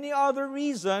and many other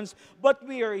reasons. But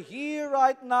we are here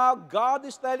right now. God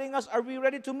is telling us, are we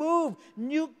ready to move?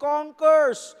 New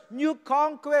conquers, new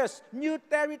conquests, new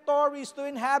territories to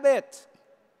inhabit.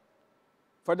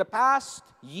 For the past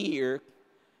year,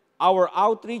 our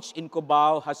outreach in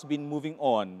Cubao has been moving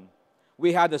on.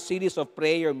 We had a series of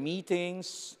prayer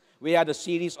meetings. We had a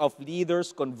series of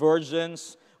leaders'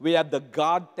 conversions. We have the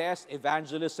God Test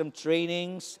evangelism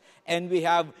trainings. And we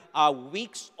have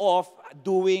weeks of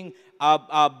doing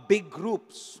big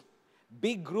groups.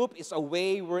 Big group is a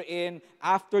way wherein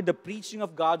after the preaching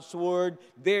of God's word,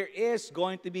 there is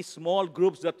going to be small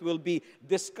groups that will be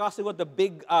discussing what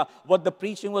the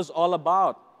preaching was all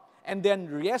about. And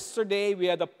then yesterday, we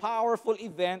had a powerful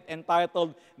event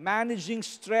entitled Managing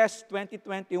Stress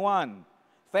 2021.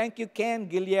 Thank you, Ken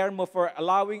Guillermo, for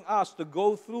allowing us to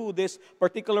go through this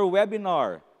particular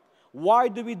webinar. Why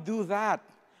do we do that?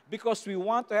 Because we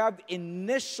want to have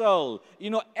initial,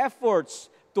 efforts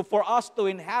for us to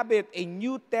inhabit a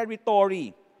new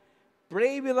territory.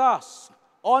 Pray with us.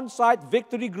 On-site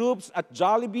victory groups at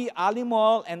Jollibee, Ali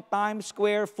Mall, and Times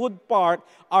Square Food Park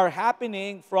are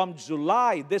happening from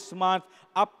July this month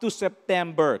up to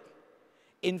September.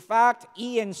 In fact,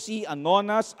 ENC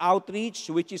Anonas Outreach,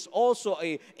 which is also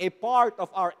a part of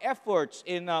our efforts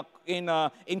in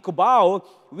Cubao,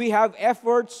 we have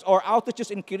efforts or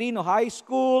outreaches in Quirino High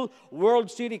School,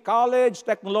 World City College,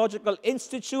 Technological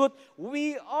Institute.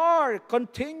 We are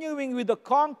continuing with the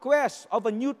conquest of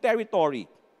a new territory.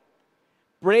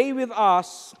 Pray with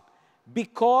us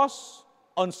because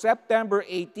on September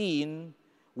 18,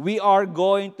 we are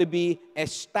going to be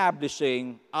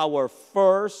establishing our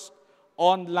first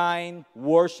online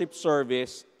worship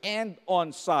service and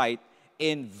on-site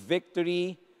in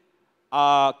Victory,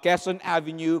 Quezon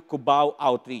Avenue, Cubao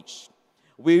Outreach.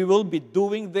 We will be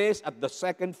doing this at the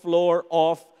second floor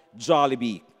of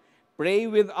Jollibee. Pray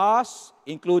with us,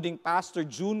 including Pastor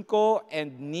Junko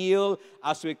and Neil,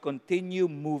 as we continue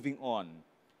moving on.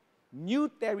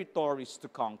 New territories to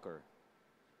conquer.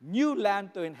 New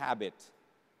land to inhabit.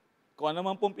 Kung ano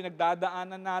man pong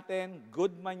pinagdadaanan natin,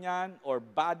 good man yan or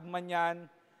bad man yan,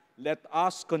 let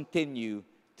us continue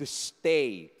to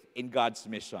stay in God's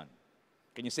mission.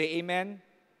 Can you say amen?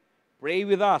 Pray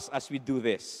with us as we do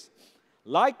this.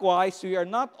 Likewise, we are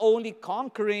not only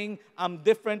conquering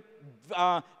different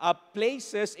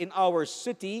places in our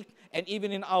city and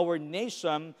even in our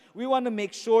nation, we want to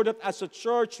make sure that as a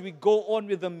church, we go on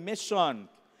with the mission.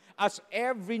 As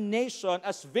every nation,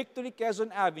 as Victory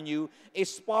Quezon Avenue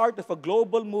is part of a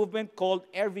global movement called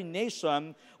Every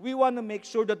Nation, we want to make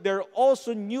sure that there are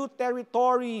also new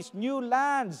territories, new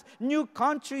lands, new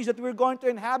countries that we're going to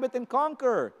inhabit and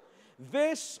conquer.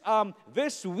 This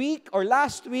week or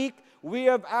last week, we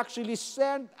have actually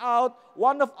sent out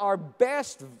one of our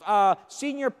best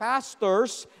senior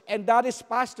pastors, and that is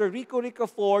Pastor Rico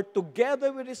Ricafort,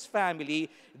 together with his family.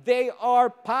 They are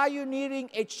pioneering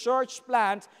a church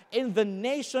plant in the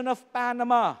nation of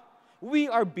Panama. We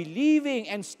are believing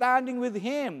and standing with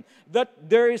Him that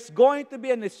there is going to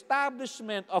be an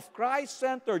establishment of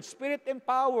Christ-centered,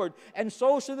 Spirit-empowered, and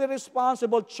socially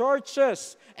responsible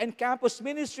churches and campus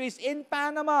ministries in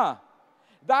Panama.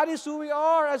 That is who we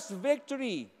are as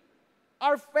Victory.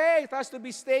 Our faith has to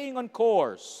be staying on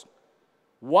course.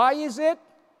 Why is it?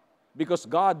 Because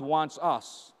God wants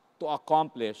us to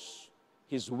accomplish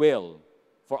His will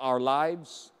for our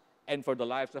lives and for the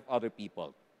lives of other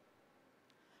people.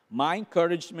 My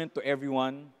encouragement to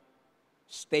everyone,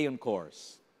 stay on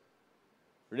course.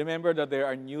 Remember that there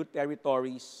are new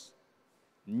territories,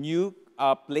 new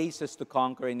places to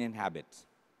conquer and inhabit.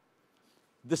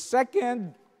 The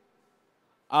second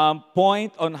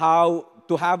point on how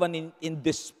to have an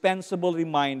indispensable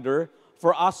reminder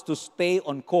for us to stay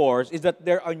on course is that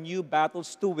there are new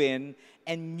battles to win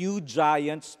and new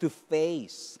giants to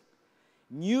face.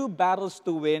 New battles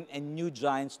to win and new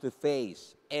giants to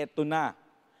face. Eto na.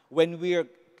 When we are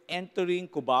entering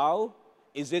Cubao,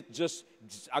 is it just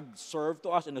served to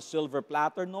us in a silver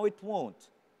platter? No, it won't.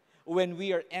 When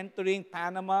we are entering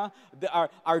Panama,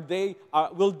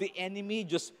 will the enemy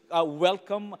just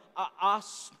welcome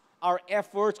us, our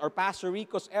efforts, or Pastor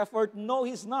Rico's effort? No,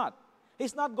 he's not.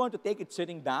 He's not going to take it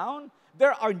sitting down.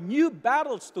 There are new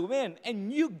battles to win and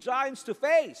new giants to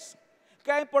face.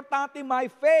 Kaya importante, my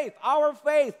faith, our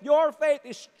faith, your faith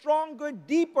is stronger,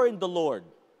 deeper in the Lord.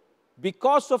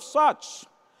 Because of such,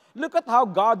 look at how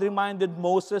God reminded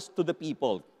Moses to the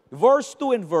people. Verse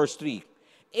 2 and verse 3.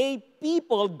 A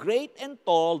people great and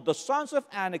tall, the sons of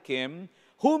Anakim,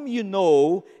 whom you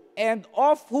know, and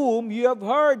of whom you have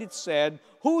heard it said,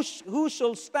 who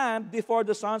shall stand before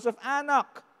the sons of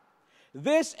Anak?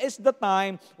 This is the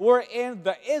time wherein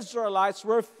the Israelites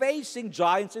were facing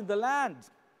giants in the land.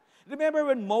 Remember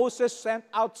when Moses sent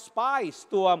out spies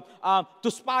to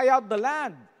spy out the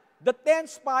land? The 10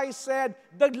 spies said,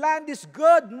 the land is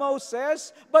good,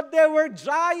 Moses, but there were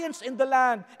giants in the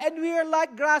land, and we are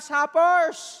like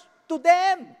grasshoppers to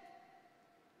them.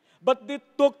 But they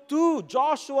took two,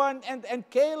 Joshua and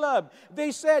Caleb.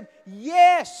 They said,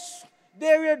 yes,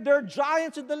 there are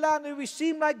giants in the land, and we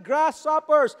seem like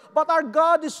grasshoppers, but our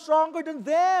God is stronger than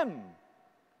them.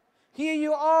 Here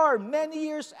you are, many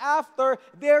years after,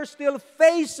 they're still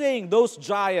facing those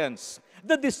giants,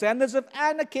 the descendants of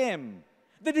Anakim,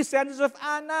 the descendants of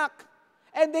Anak,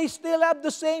 and they still have the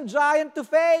same giant to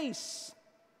face.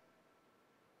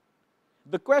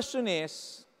 The question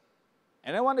is,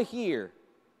 and I want to hear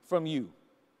from you,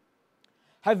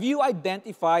 have you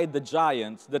identified the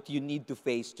giants that you need to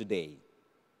face today?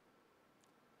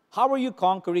 How are you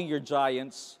conquering your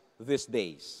giants these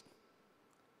days?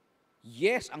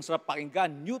 Yes, ang sarap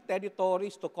pakinggan, new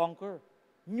territories to conquer,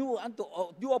 new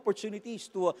opportunities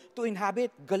to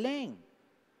inhabit, galing.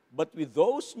 But with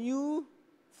those new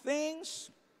things,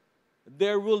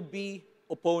 there will be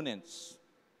opponents,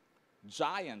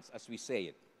 giants, as we say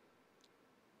it.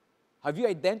 Have you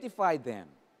identified them?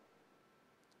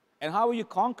 And how are you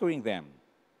conquering them?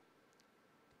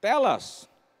 Tell us,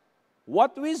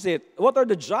 what is it? What are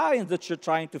the giants that you're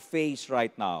trying to face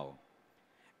right now?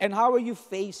 And how are you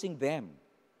facing them?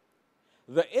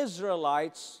 The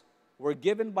Israelites were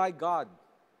given by God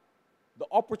the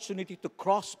opportunity to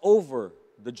cross over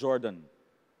the Jordan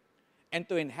and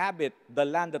to inhabit the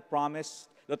land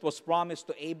that was promised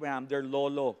to Abraham, their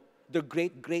lolo, their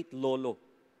great lolo.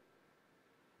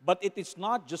 But it is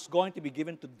not just going to be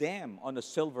given to them on a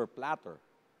silver platter,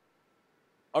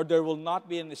 or there will not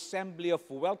be an assembly of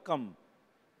welcome.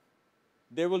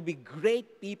 There will be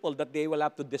great people that they will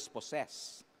have to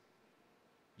dispossess,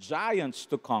 giants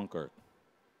to conquer.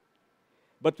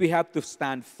 But we have to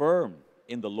stand firm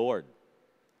in the Lord.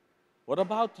 What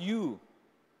about you?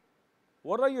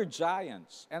 What are your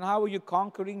giants? And how are you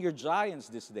conquering your giants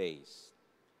these days?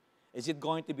 Is it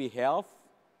going to be health?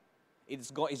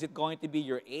 Is it going to be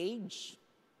your age?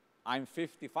 I'm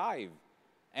 55,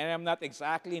 and I'm not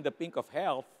exactly in the pink of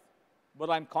health, but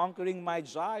I'm conquering my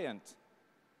giant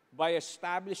by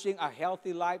establishing a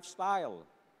healthy lifestyle.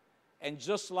 And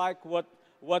just like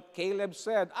what Caleb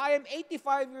said, I am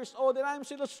 85 years old, and I'm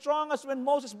still as strong as when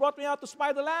Moses brought me out to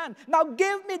spy the land. Now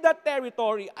give me that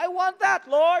territory. I want that,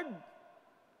 Lord.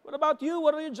 What about you?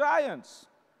 What are your giants?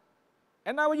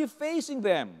 And how are you facing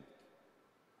them?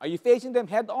 Are you facing them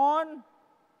head on?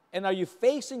 And are you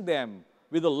facing them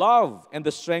with the love and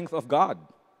the strength of God?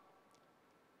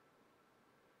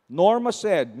 Norma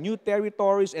said, new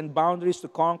territories and boundaries to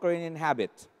conquer and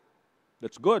inhabit.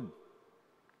 That's good.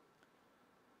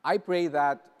 I pray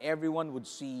that everyone would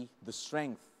see the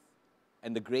strength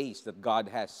and the grace that God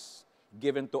has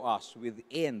given to us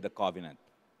within the covenant.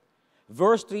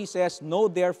 Verse 3 says, know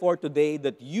therefore today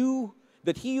that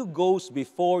that he who goes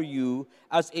before you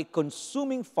as a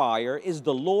consuming fire is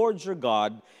the Lord your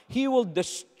God. He will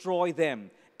destroy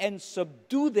them and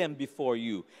subdue them before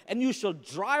you, and you shall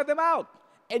drive them out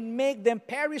and make them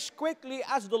perish quickly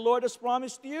as the Lord has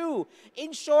promised you.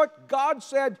 In short, God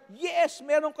said, yes,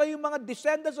 meron kayong mga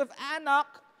descendants of Anak,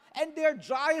 and they're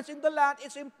giants in the land.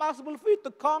 It's impossible for you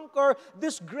to conquer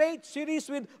these great cities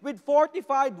with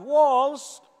fortified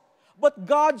walls. But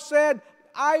God said,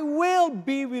 I will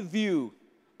be with you.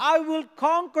 I will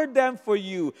conquer them for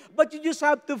you. But you just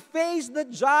have to face the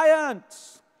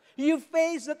giants. You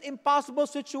face that impossible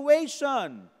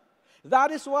situation.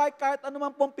 That is why kahit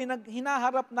anuman pong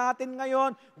hinaharap natin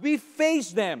ngayon, we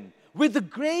face them with the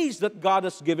grace that God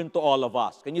has given to all of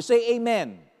us. Can you say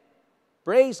amen?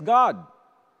 Praise God.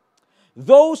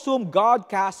 Those whom God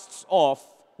casts off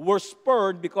were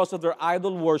spurned because of their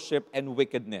idol worship and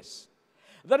wickedness.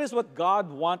 That is what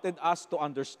God wanted us to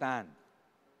understand.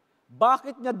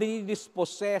 Bakit niya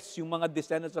dinidispossess yung mga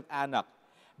descendants of Anak?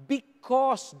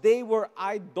 Because they were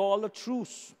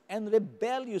idolatrous and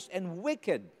rebellious and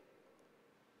wicked.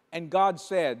 And God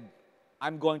said,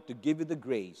 I'm going to give you the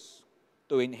grace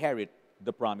to inherit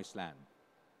the promised land.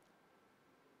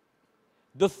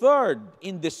 The third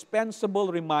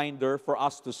indispensable reminder for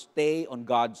us to stay on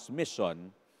God's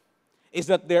mission is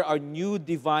that there are new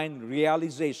divine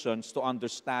realizations to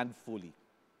understand fully.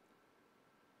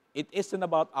 It isn't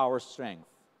about our strength,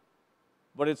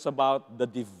 but it's about the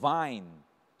divine,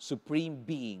 supreme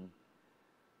being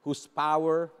whose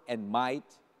power and might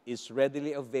is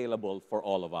readily available for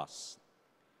all of us.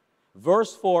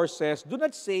 Verse 4 says, do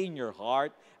not say in your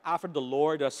heart, after the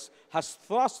Lord has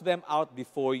thrust them out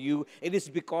before you, it is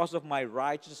because of my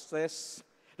righteousness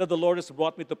that the Lord has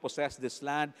brought me to possess this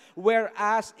land,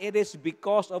 whereas it is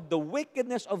because of the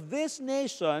wickedness of these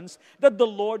nations that the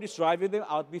Lord is driving them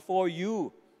out before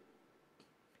you.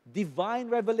 Divine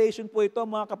revelation po ito,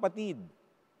 mga kapatid.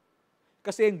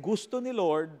 Kasi ang gusto ni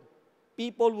Lord,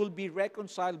 people will be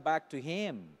reconciled back to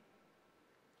Him.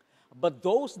 But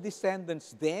those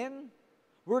descendants then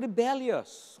were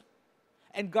rebellious.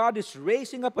 And God is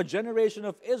raising up a generation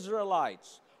of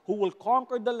Israelites who will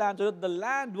conquer the land so that the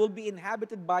land will be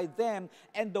inhabited by them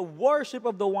and the worship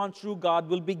of the one true God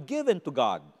will be given to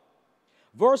God.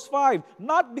 Verse 5,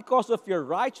 not because of your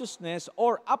righteousness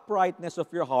or uprightness of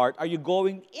your heart are you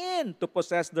going in to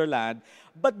possess their land,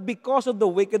 but because of the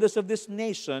wickedness of these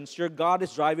nations, your God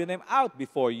is driving them out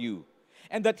before you.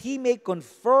 And that He may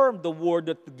confirm the word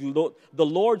that the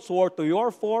Lord swore to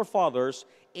your forefathers,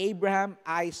 Abraham,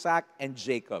 Isaac, and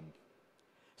Jacob.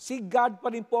 Si God pa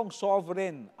rin po ang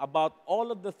sovereign about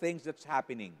all of the things that's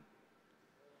happening.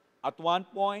 At one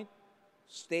point,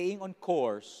 staying on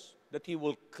course that He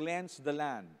will cleanse the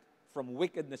land from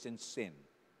wickedness and sin.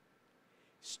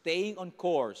 Staying on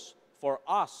course for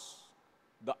us,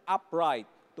 the upright,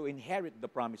 to inherit the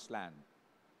promised land.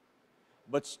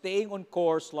 But staying on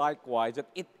course likewise, that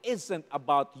it isn't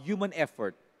about human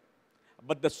effort,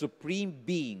 but the supreme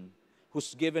being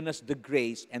who's given us the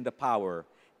grace and the power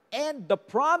and the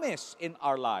promise in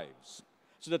our lives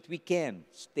so that we can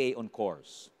stay on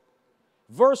course.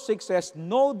 Verse 6 says,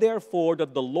 know therefore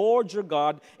that the Lord your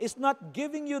God is not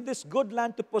giving you this good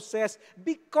land to possess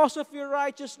because of your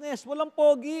righteousness. Walang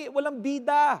pogi, walang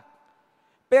bida.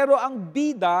 Pero ang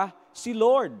bida, si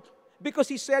Lord. Because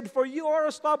He said, for you are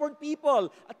a stubborn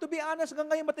people. At to be honest,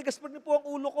 hanggang ngayon matigas pa rin po ang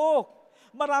ulo ko.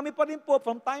 Marami pa rin po,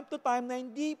 from time to time,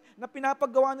 na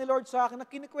pinapagawa ni Lord sa akin, na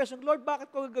kini-question, Lord, bakit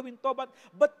ko gagawin to?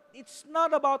 But it's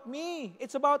not about me.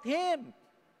 It's about Him.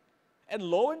 And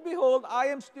lo and behold,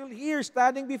 I am still here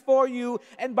standing before you,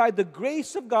 and by the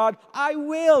grace of God, I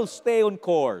will stay on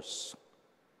course.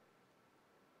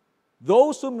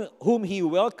 Those whom He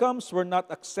welcomes were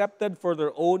not accepted for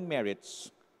their own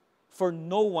merits, for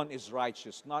no one is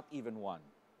righteous, not even one.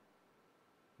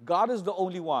 God is the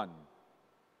only one.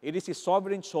 It is His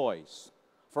sovereign choice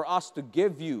for us to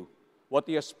give you what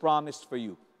He has promised for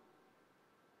you.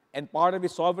 And part of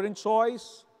His sovereign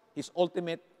choice, His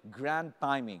ultimate grand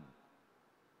timing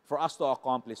for us to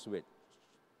accomplish with.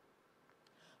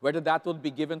 Whether that will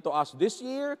be given to us this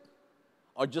year,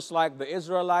 or just like the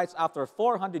Israelites after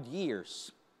 400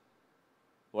 years,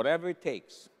 whatever it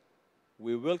takes,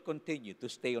 we will continue to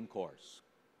stay on course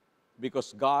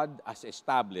because God has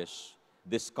established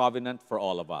this covenant for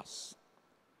all of us.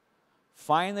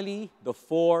 Finally, the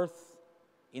fourth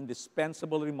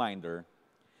indispensable reminder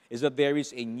is that there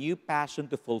is a new passion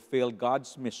to fulfill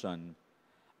God's mission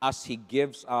as He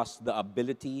gives us the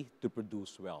ability to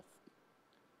produce wealth.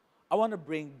 I want to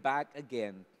bring back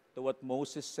again to what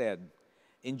Moses said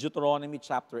in Deuteronomy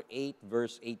chapter 8,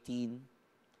 verse 18,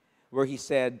 where he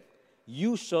said,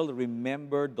 you shall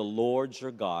remember the Lord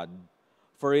your God,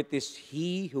 for it is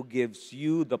He who gives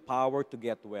you the power to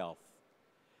get wealth,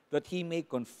 that He may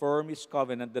confirm His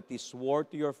covenant that He swore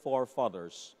to your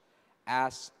forefathers,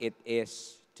 as it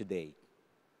is today.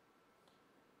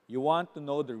 You want to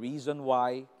know the reason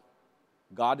why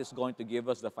God is going to give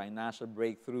us the financial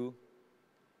breakthrough?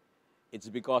 It's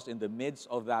because in the midst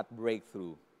of that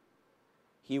breakthrough,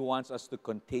 He wants us to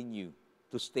continue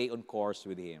to stay on course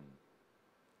with Him.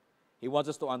 He wants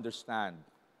us to understand,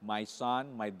 my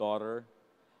son, my daughter,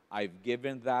 I've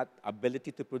given that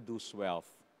ability to produce wealth,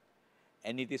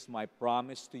 and it is my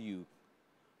promise to you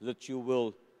that you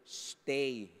will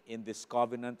stay in this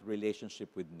covenant relationship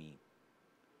with me.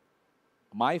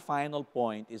 My final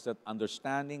point is that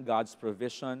understanding God's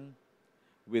provision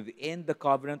within the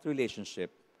covenant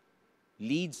relationship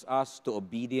leads us to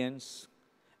obedience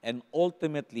and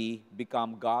ultimately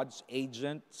become God's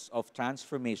agents of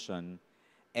transformation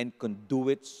and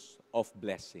conduits of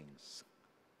blessings.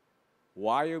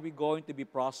 Why are we going to be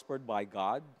prospered by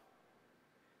God?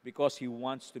 Because He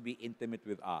wants to be intimate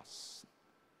with us.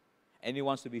 And He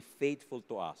wants to be faithful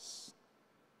to us.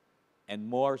 And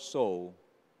more so,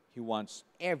 He wants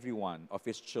every one of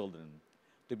His children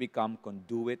to become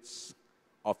conduits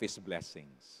of His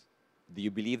blessings. Do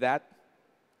you believe that?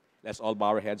 Let's all bow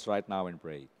our heads right now and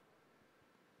pray.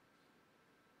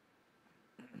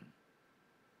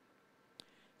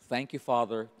 Thank you,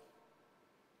 Father.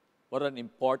 What an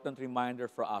important reminder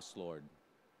for us, Lord.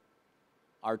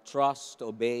 Our trust to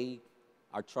obey,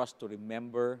 our trust to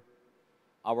remember,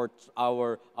 our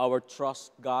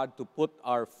trust, God, to put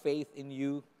our faith in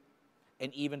you,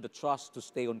 and even the trust to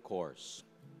stay on course.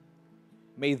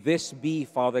 May this be,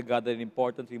 Father God, an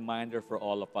important reminder for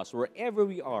all of us, wherever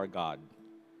we are, God.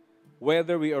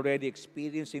 Whether we already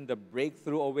experiencing the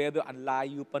breakthrough or whether ang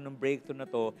layo pa ng breakthrough na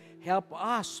to, help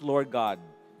us, Lord God,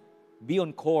 be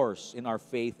on course in our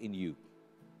faith in you.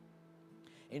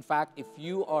 In fact, if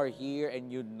you are here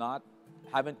and you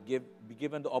haven't been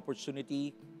given the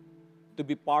opportunity to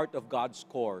be part of God's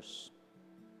course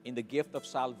in the gift of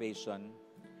salvation,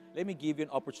 let me give you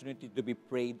an opportunity to be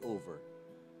prayed over.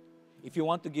 If you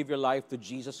want to give your life to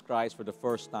Jesus Christ for the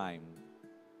first time,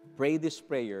 pray this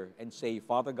prayer and say,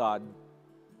 Father God,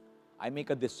 I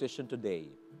make a decision today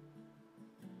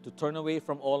to turn away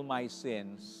from all my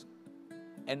sins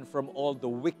and from all the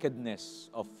wickedness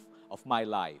of my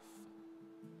life.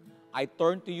 I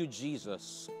turn to you,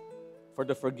 Jesus, for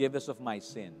the forgiveness of my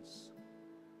sins.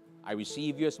 I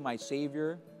receive you as my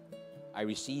Savior. I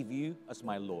receive you as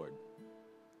my Lord.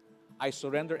 I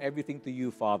surrender everything to you,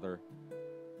 Father,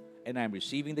 and I am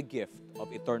receiving the gift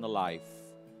of eternal life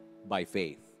by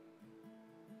faith.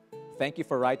 Thank you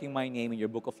for writing my name in your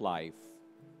book of life.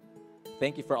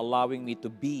 Thank you for allowing me to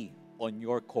be on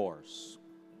your course.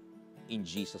 In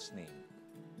Jesus' name.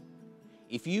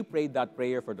 If you prayed that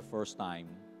prayer for the first time,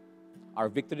 our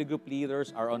Victory Group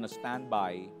leaders are on a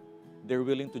standby. They're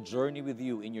willing to journey with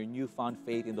you in your newfound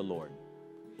faith in the Lord.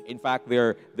 In fact,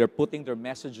 they're putting their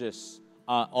messages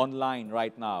online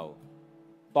right now.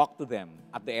 Talk to them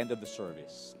at the end of the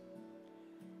service.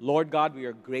 Lord God, we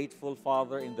are grateful,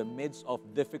 Father, in the midst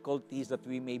of difficulties that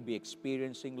we may be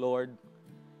experiencing, Lord.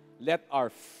 Let our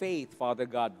faith, Father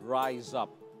God, rise up.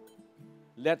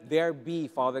 Let there be,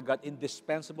 Father God,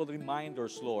 indispensable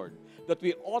reminders, Lord, that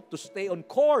we ought to stay on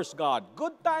course, God.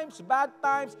 Good times, bad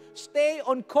times, stay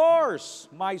on course,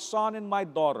 my son and my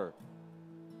daughter.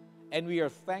 And we are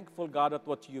thankful, God, that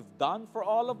what you've done for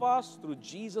all of us through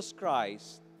Jesus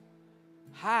Christ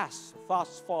has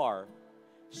thus far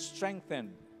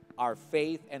strengthened our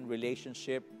faith and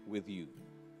relationship with you.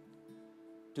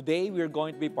 Today, we are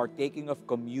going to be partaking of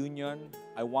communion.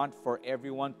 I want for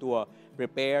everyone to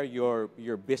prepare your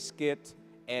biscuit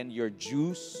and your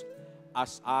juice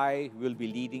as I will be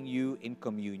leading you in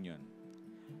communion.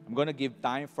 I'm going to give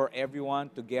time for everyone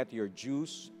to get your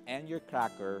juice and your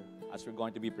cracker as we're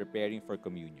going to be preparing for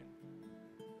communion.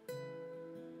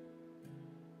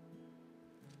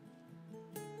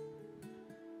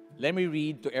 Let me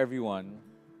read to everyone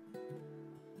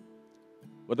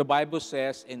what the Bible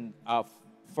says in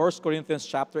 1 Corinthians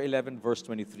chapter 11, verse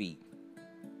 23.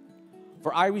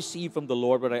 For I received from the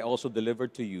Lord what I also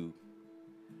delivered to you,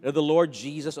 that the Lord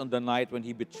Jesus, on the night when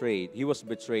he was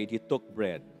betrayed, he took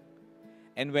bread.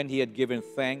 And when he had given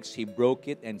thanks, he broke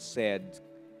it and said,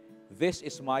 "This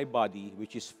is my body,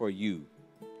 which is for you.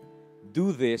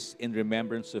 Do this in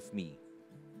remembrance of me."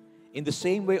 In the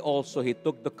same way also he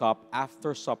took the cup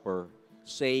after supper,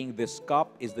 saying, "This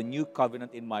cup is the new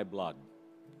covenant in my blood.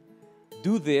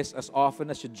 Do this as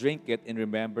often as you drink it in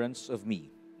remembrance of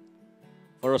me.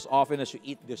 For as often as you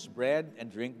eat this bread and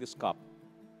drink this cup,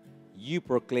 you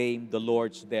proclaim the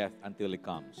Lord's death until He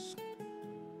comes.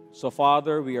 So,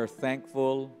 Father, we are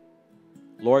thankful,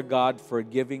 Lord God, for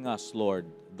giving us, Lord,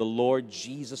 the Lord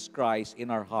Jesus Christ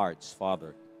in our hearts,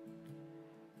 Father.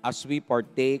 As we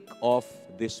partake of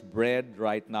this bread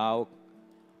right now,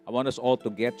 I want us all to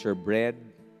get your bread,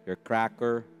 your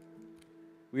cracker.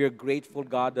 We are grateful,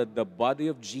 God, that the body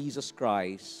of Jesus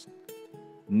Christ,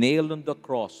 nailed on the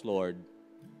cross, Lord,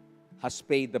 has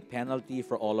paid the penalty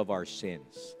for all of our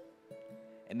sins.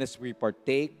 And as we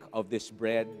partake of this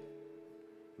bread,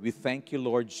 we thank you,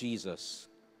 Lord Jesus,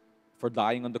 for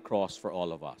dying on the cross for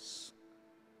all of us.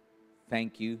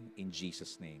 Thank you in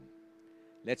Jesus' name.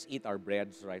 Let's eat our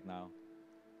breads right now.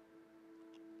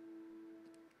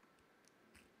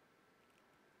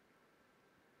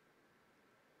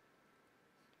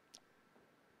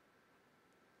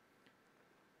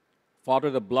 Father,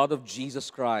 the blood of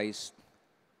Jesus Christ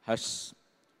has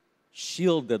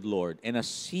shielded, Lord, and has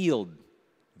sealed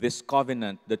this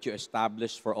covenant that you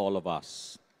established for all of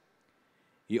us.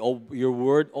 Your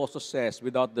word also says,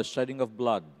 without the shedding of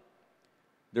blood,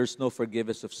 there's no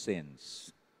forgiveness of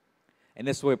sins. And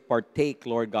as we partake,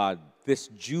 Lord God, this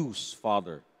juice,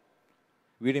 Father,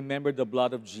 we remember the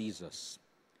blood of Jesus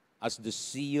as the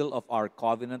seal of our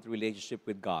covenant relationship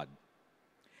with God.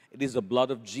 It is the blood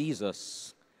of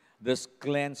Jesus that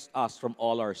cleansed us from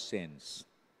all our sins.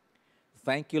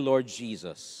 Thank you, Lord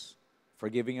Jesus, for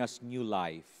giving us new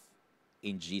life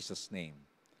in Jesus' name.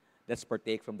 Let's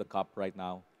partake from the cup right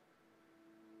now.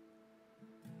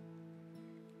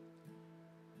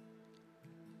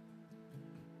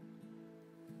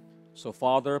 So,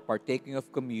 Father, partaking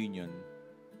of communion,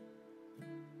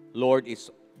 Lord,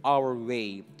 is our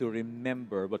way to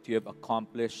remember what you have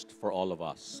accomplished for all of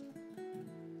us.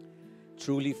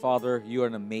 Truly, Father, you are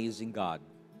an amazing God.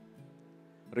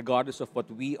 Regardless of what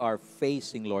we are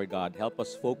facing, Lord God, help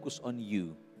us focus on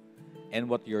you and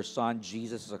what your Son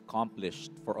Jesus has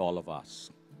accomplished for all of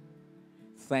us.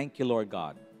 Thank you, Lord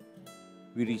God.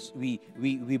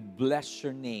 We bless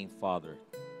your name, Father.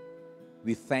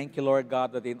 We thank you, Lord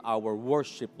God, that in our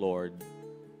worship, Lord,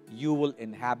 you will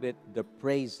inhabit the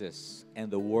praises and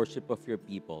the worship of your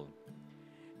people.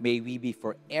 May we be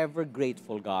forever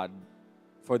grateful, God,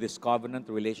 for this covenant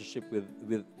relationship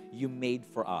with you made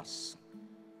for us.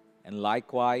 And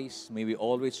likewise, may we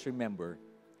always remember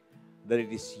that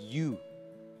it is you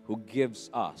who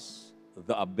gives us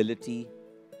the ability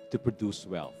to produce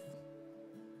wealth.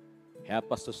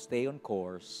 Help us to stay on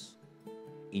course.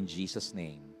 In Jesus'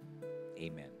 name,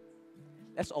 amen.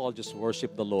 Let's all just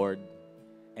worship the Lord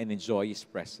and enjoy His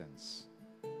presence.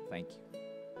 Thank you.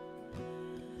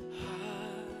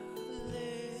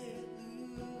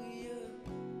 Hallelujah,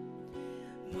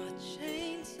 my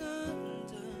chains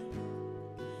undone,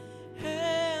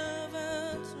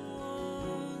 heaven's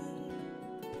won.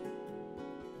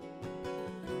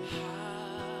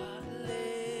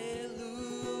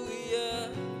 Hallelujah,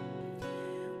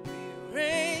 we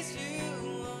raise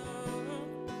you up,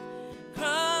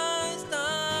 Christ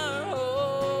our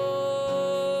hope.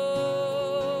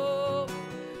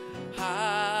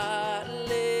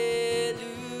 Hallelujah,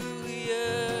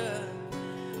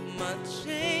 my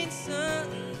chains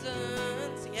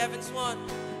undone. Sing heaven's one,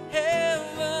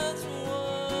 heaven's one.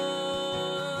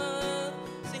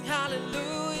 Sing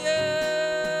hallelujah,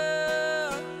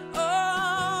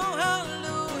 oh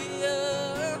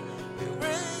hallelujah, we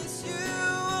raise you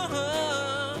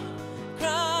up,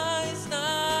 Christ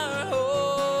our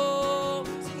hope.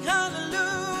 Sing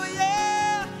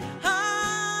hallelujah,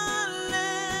 hallelujah,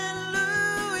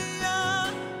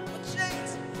 my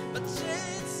chains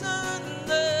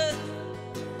undone,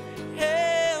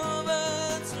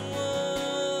 heaven's one.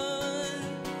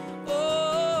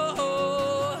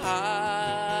 Oh,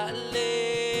 hallelujah,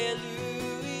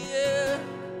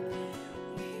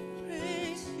 we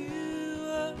praise you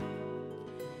up,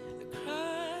 the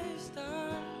Christ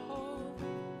our hope.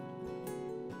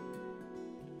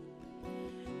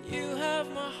 You have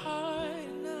my heart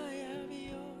and I have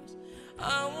yours.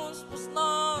 I once was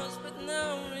lost but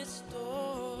now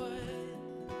restored.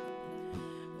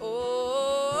 Oh,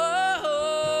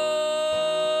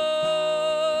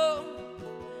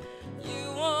 you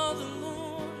are the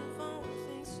Lord of all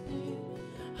things new.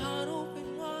 Heart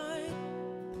open wide,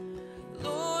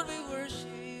 Lord, we worship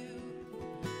you.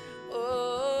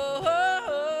 Oh,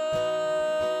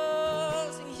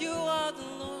 sing, you are the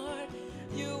Lord,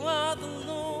 you are the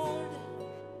Lord.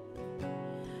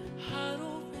 Heart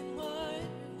open wide,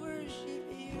 we worship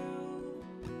you.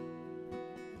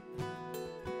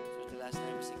 For the last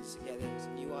time we sing this together,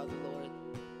 sing, you are the Lord.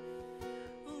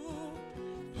 Oh,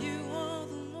 you are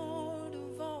the Lord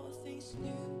of all things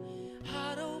new.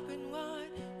 Heart open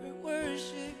wide, we worship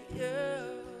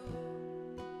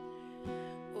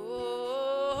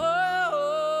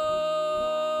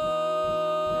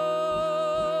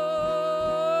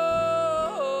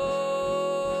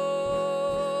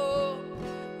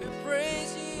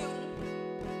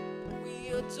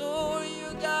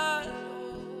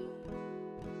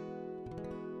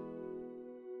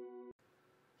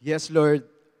Yes, Lord.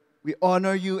 We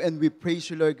honor you and we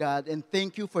praise you, Lord God. And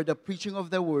thank you for the preaching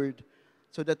of the word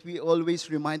so that we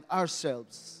always remind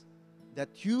ourselves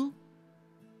that you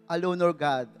alone, Lord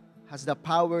God, has the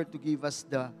power to give us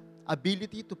the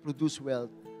ability to produce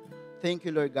wealth. Thank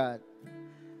you, Lord God.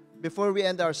 Before we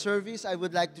end our service, I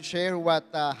would like to share what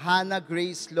Hannah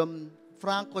Grace Lom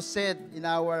Franco said in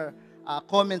our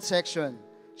comment section.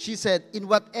 She said, in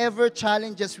whatever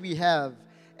challenges we have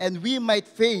and we might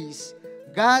face,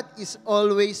 God is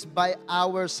always by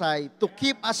our side to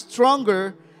keep us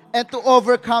stronger and to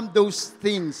overcome those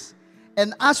things.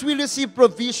 And as we receive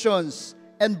provisions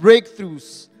and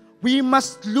breakthroughs, we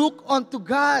must look unto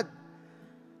God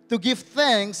to give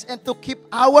thanks and to keep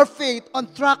our faith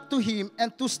on track to Him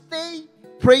and to stay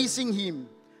praising Him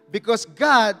because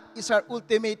God is our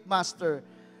ultimate master.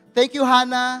 Thank you,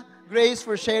 Hannah, Grace,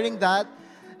 for sharing that.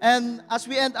 And as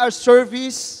we end our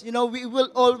service, we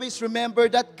will always remember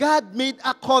that God made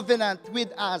a covenant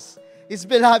with us, His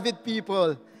beloved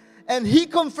people. And He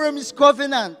confirmed His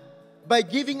covenant by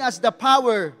giving us the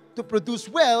power to produce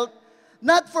wealth,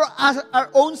 not for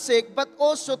our own sake, but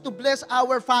also to bless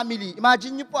our family.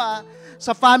 Imagine nyo po,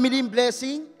 sa family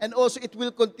blessing, and also it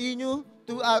will continue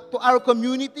to our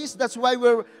communities. That's why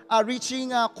we're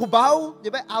reaching Cubao, di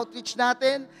ba? Outreach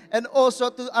natin, and also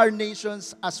to our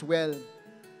nations as well.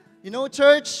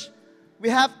 Church, we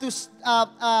have to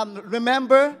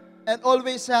remember and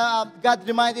always God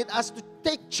reminded us to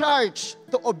take charge,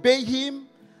 to obey Him,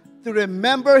 to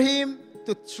remember Him,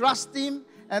 to trust Him,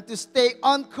 and to stay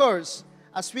on course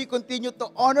as we continue to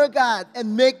honor God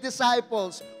and make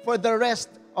disciples for the rest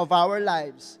of our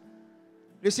lives.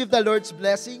 Receive the Lord's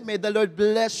blessing. May the Lord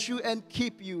bless you and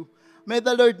keep you. May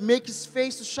the Lord make His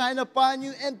face to shine upon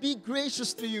you and be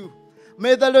gracious to you.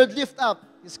 May the Lord lift up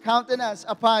His countenance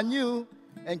upon you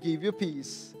and give you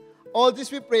peace. All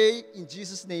this we pray in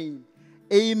Jesus' name.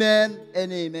 Amen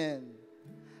and amen.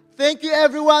 Thank you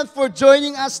everyone for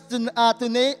joining us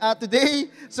today.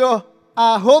 So,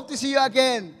 hope to see you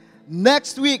again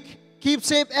next week. Keep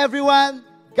safe everyone.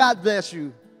 God bless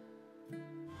you.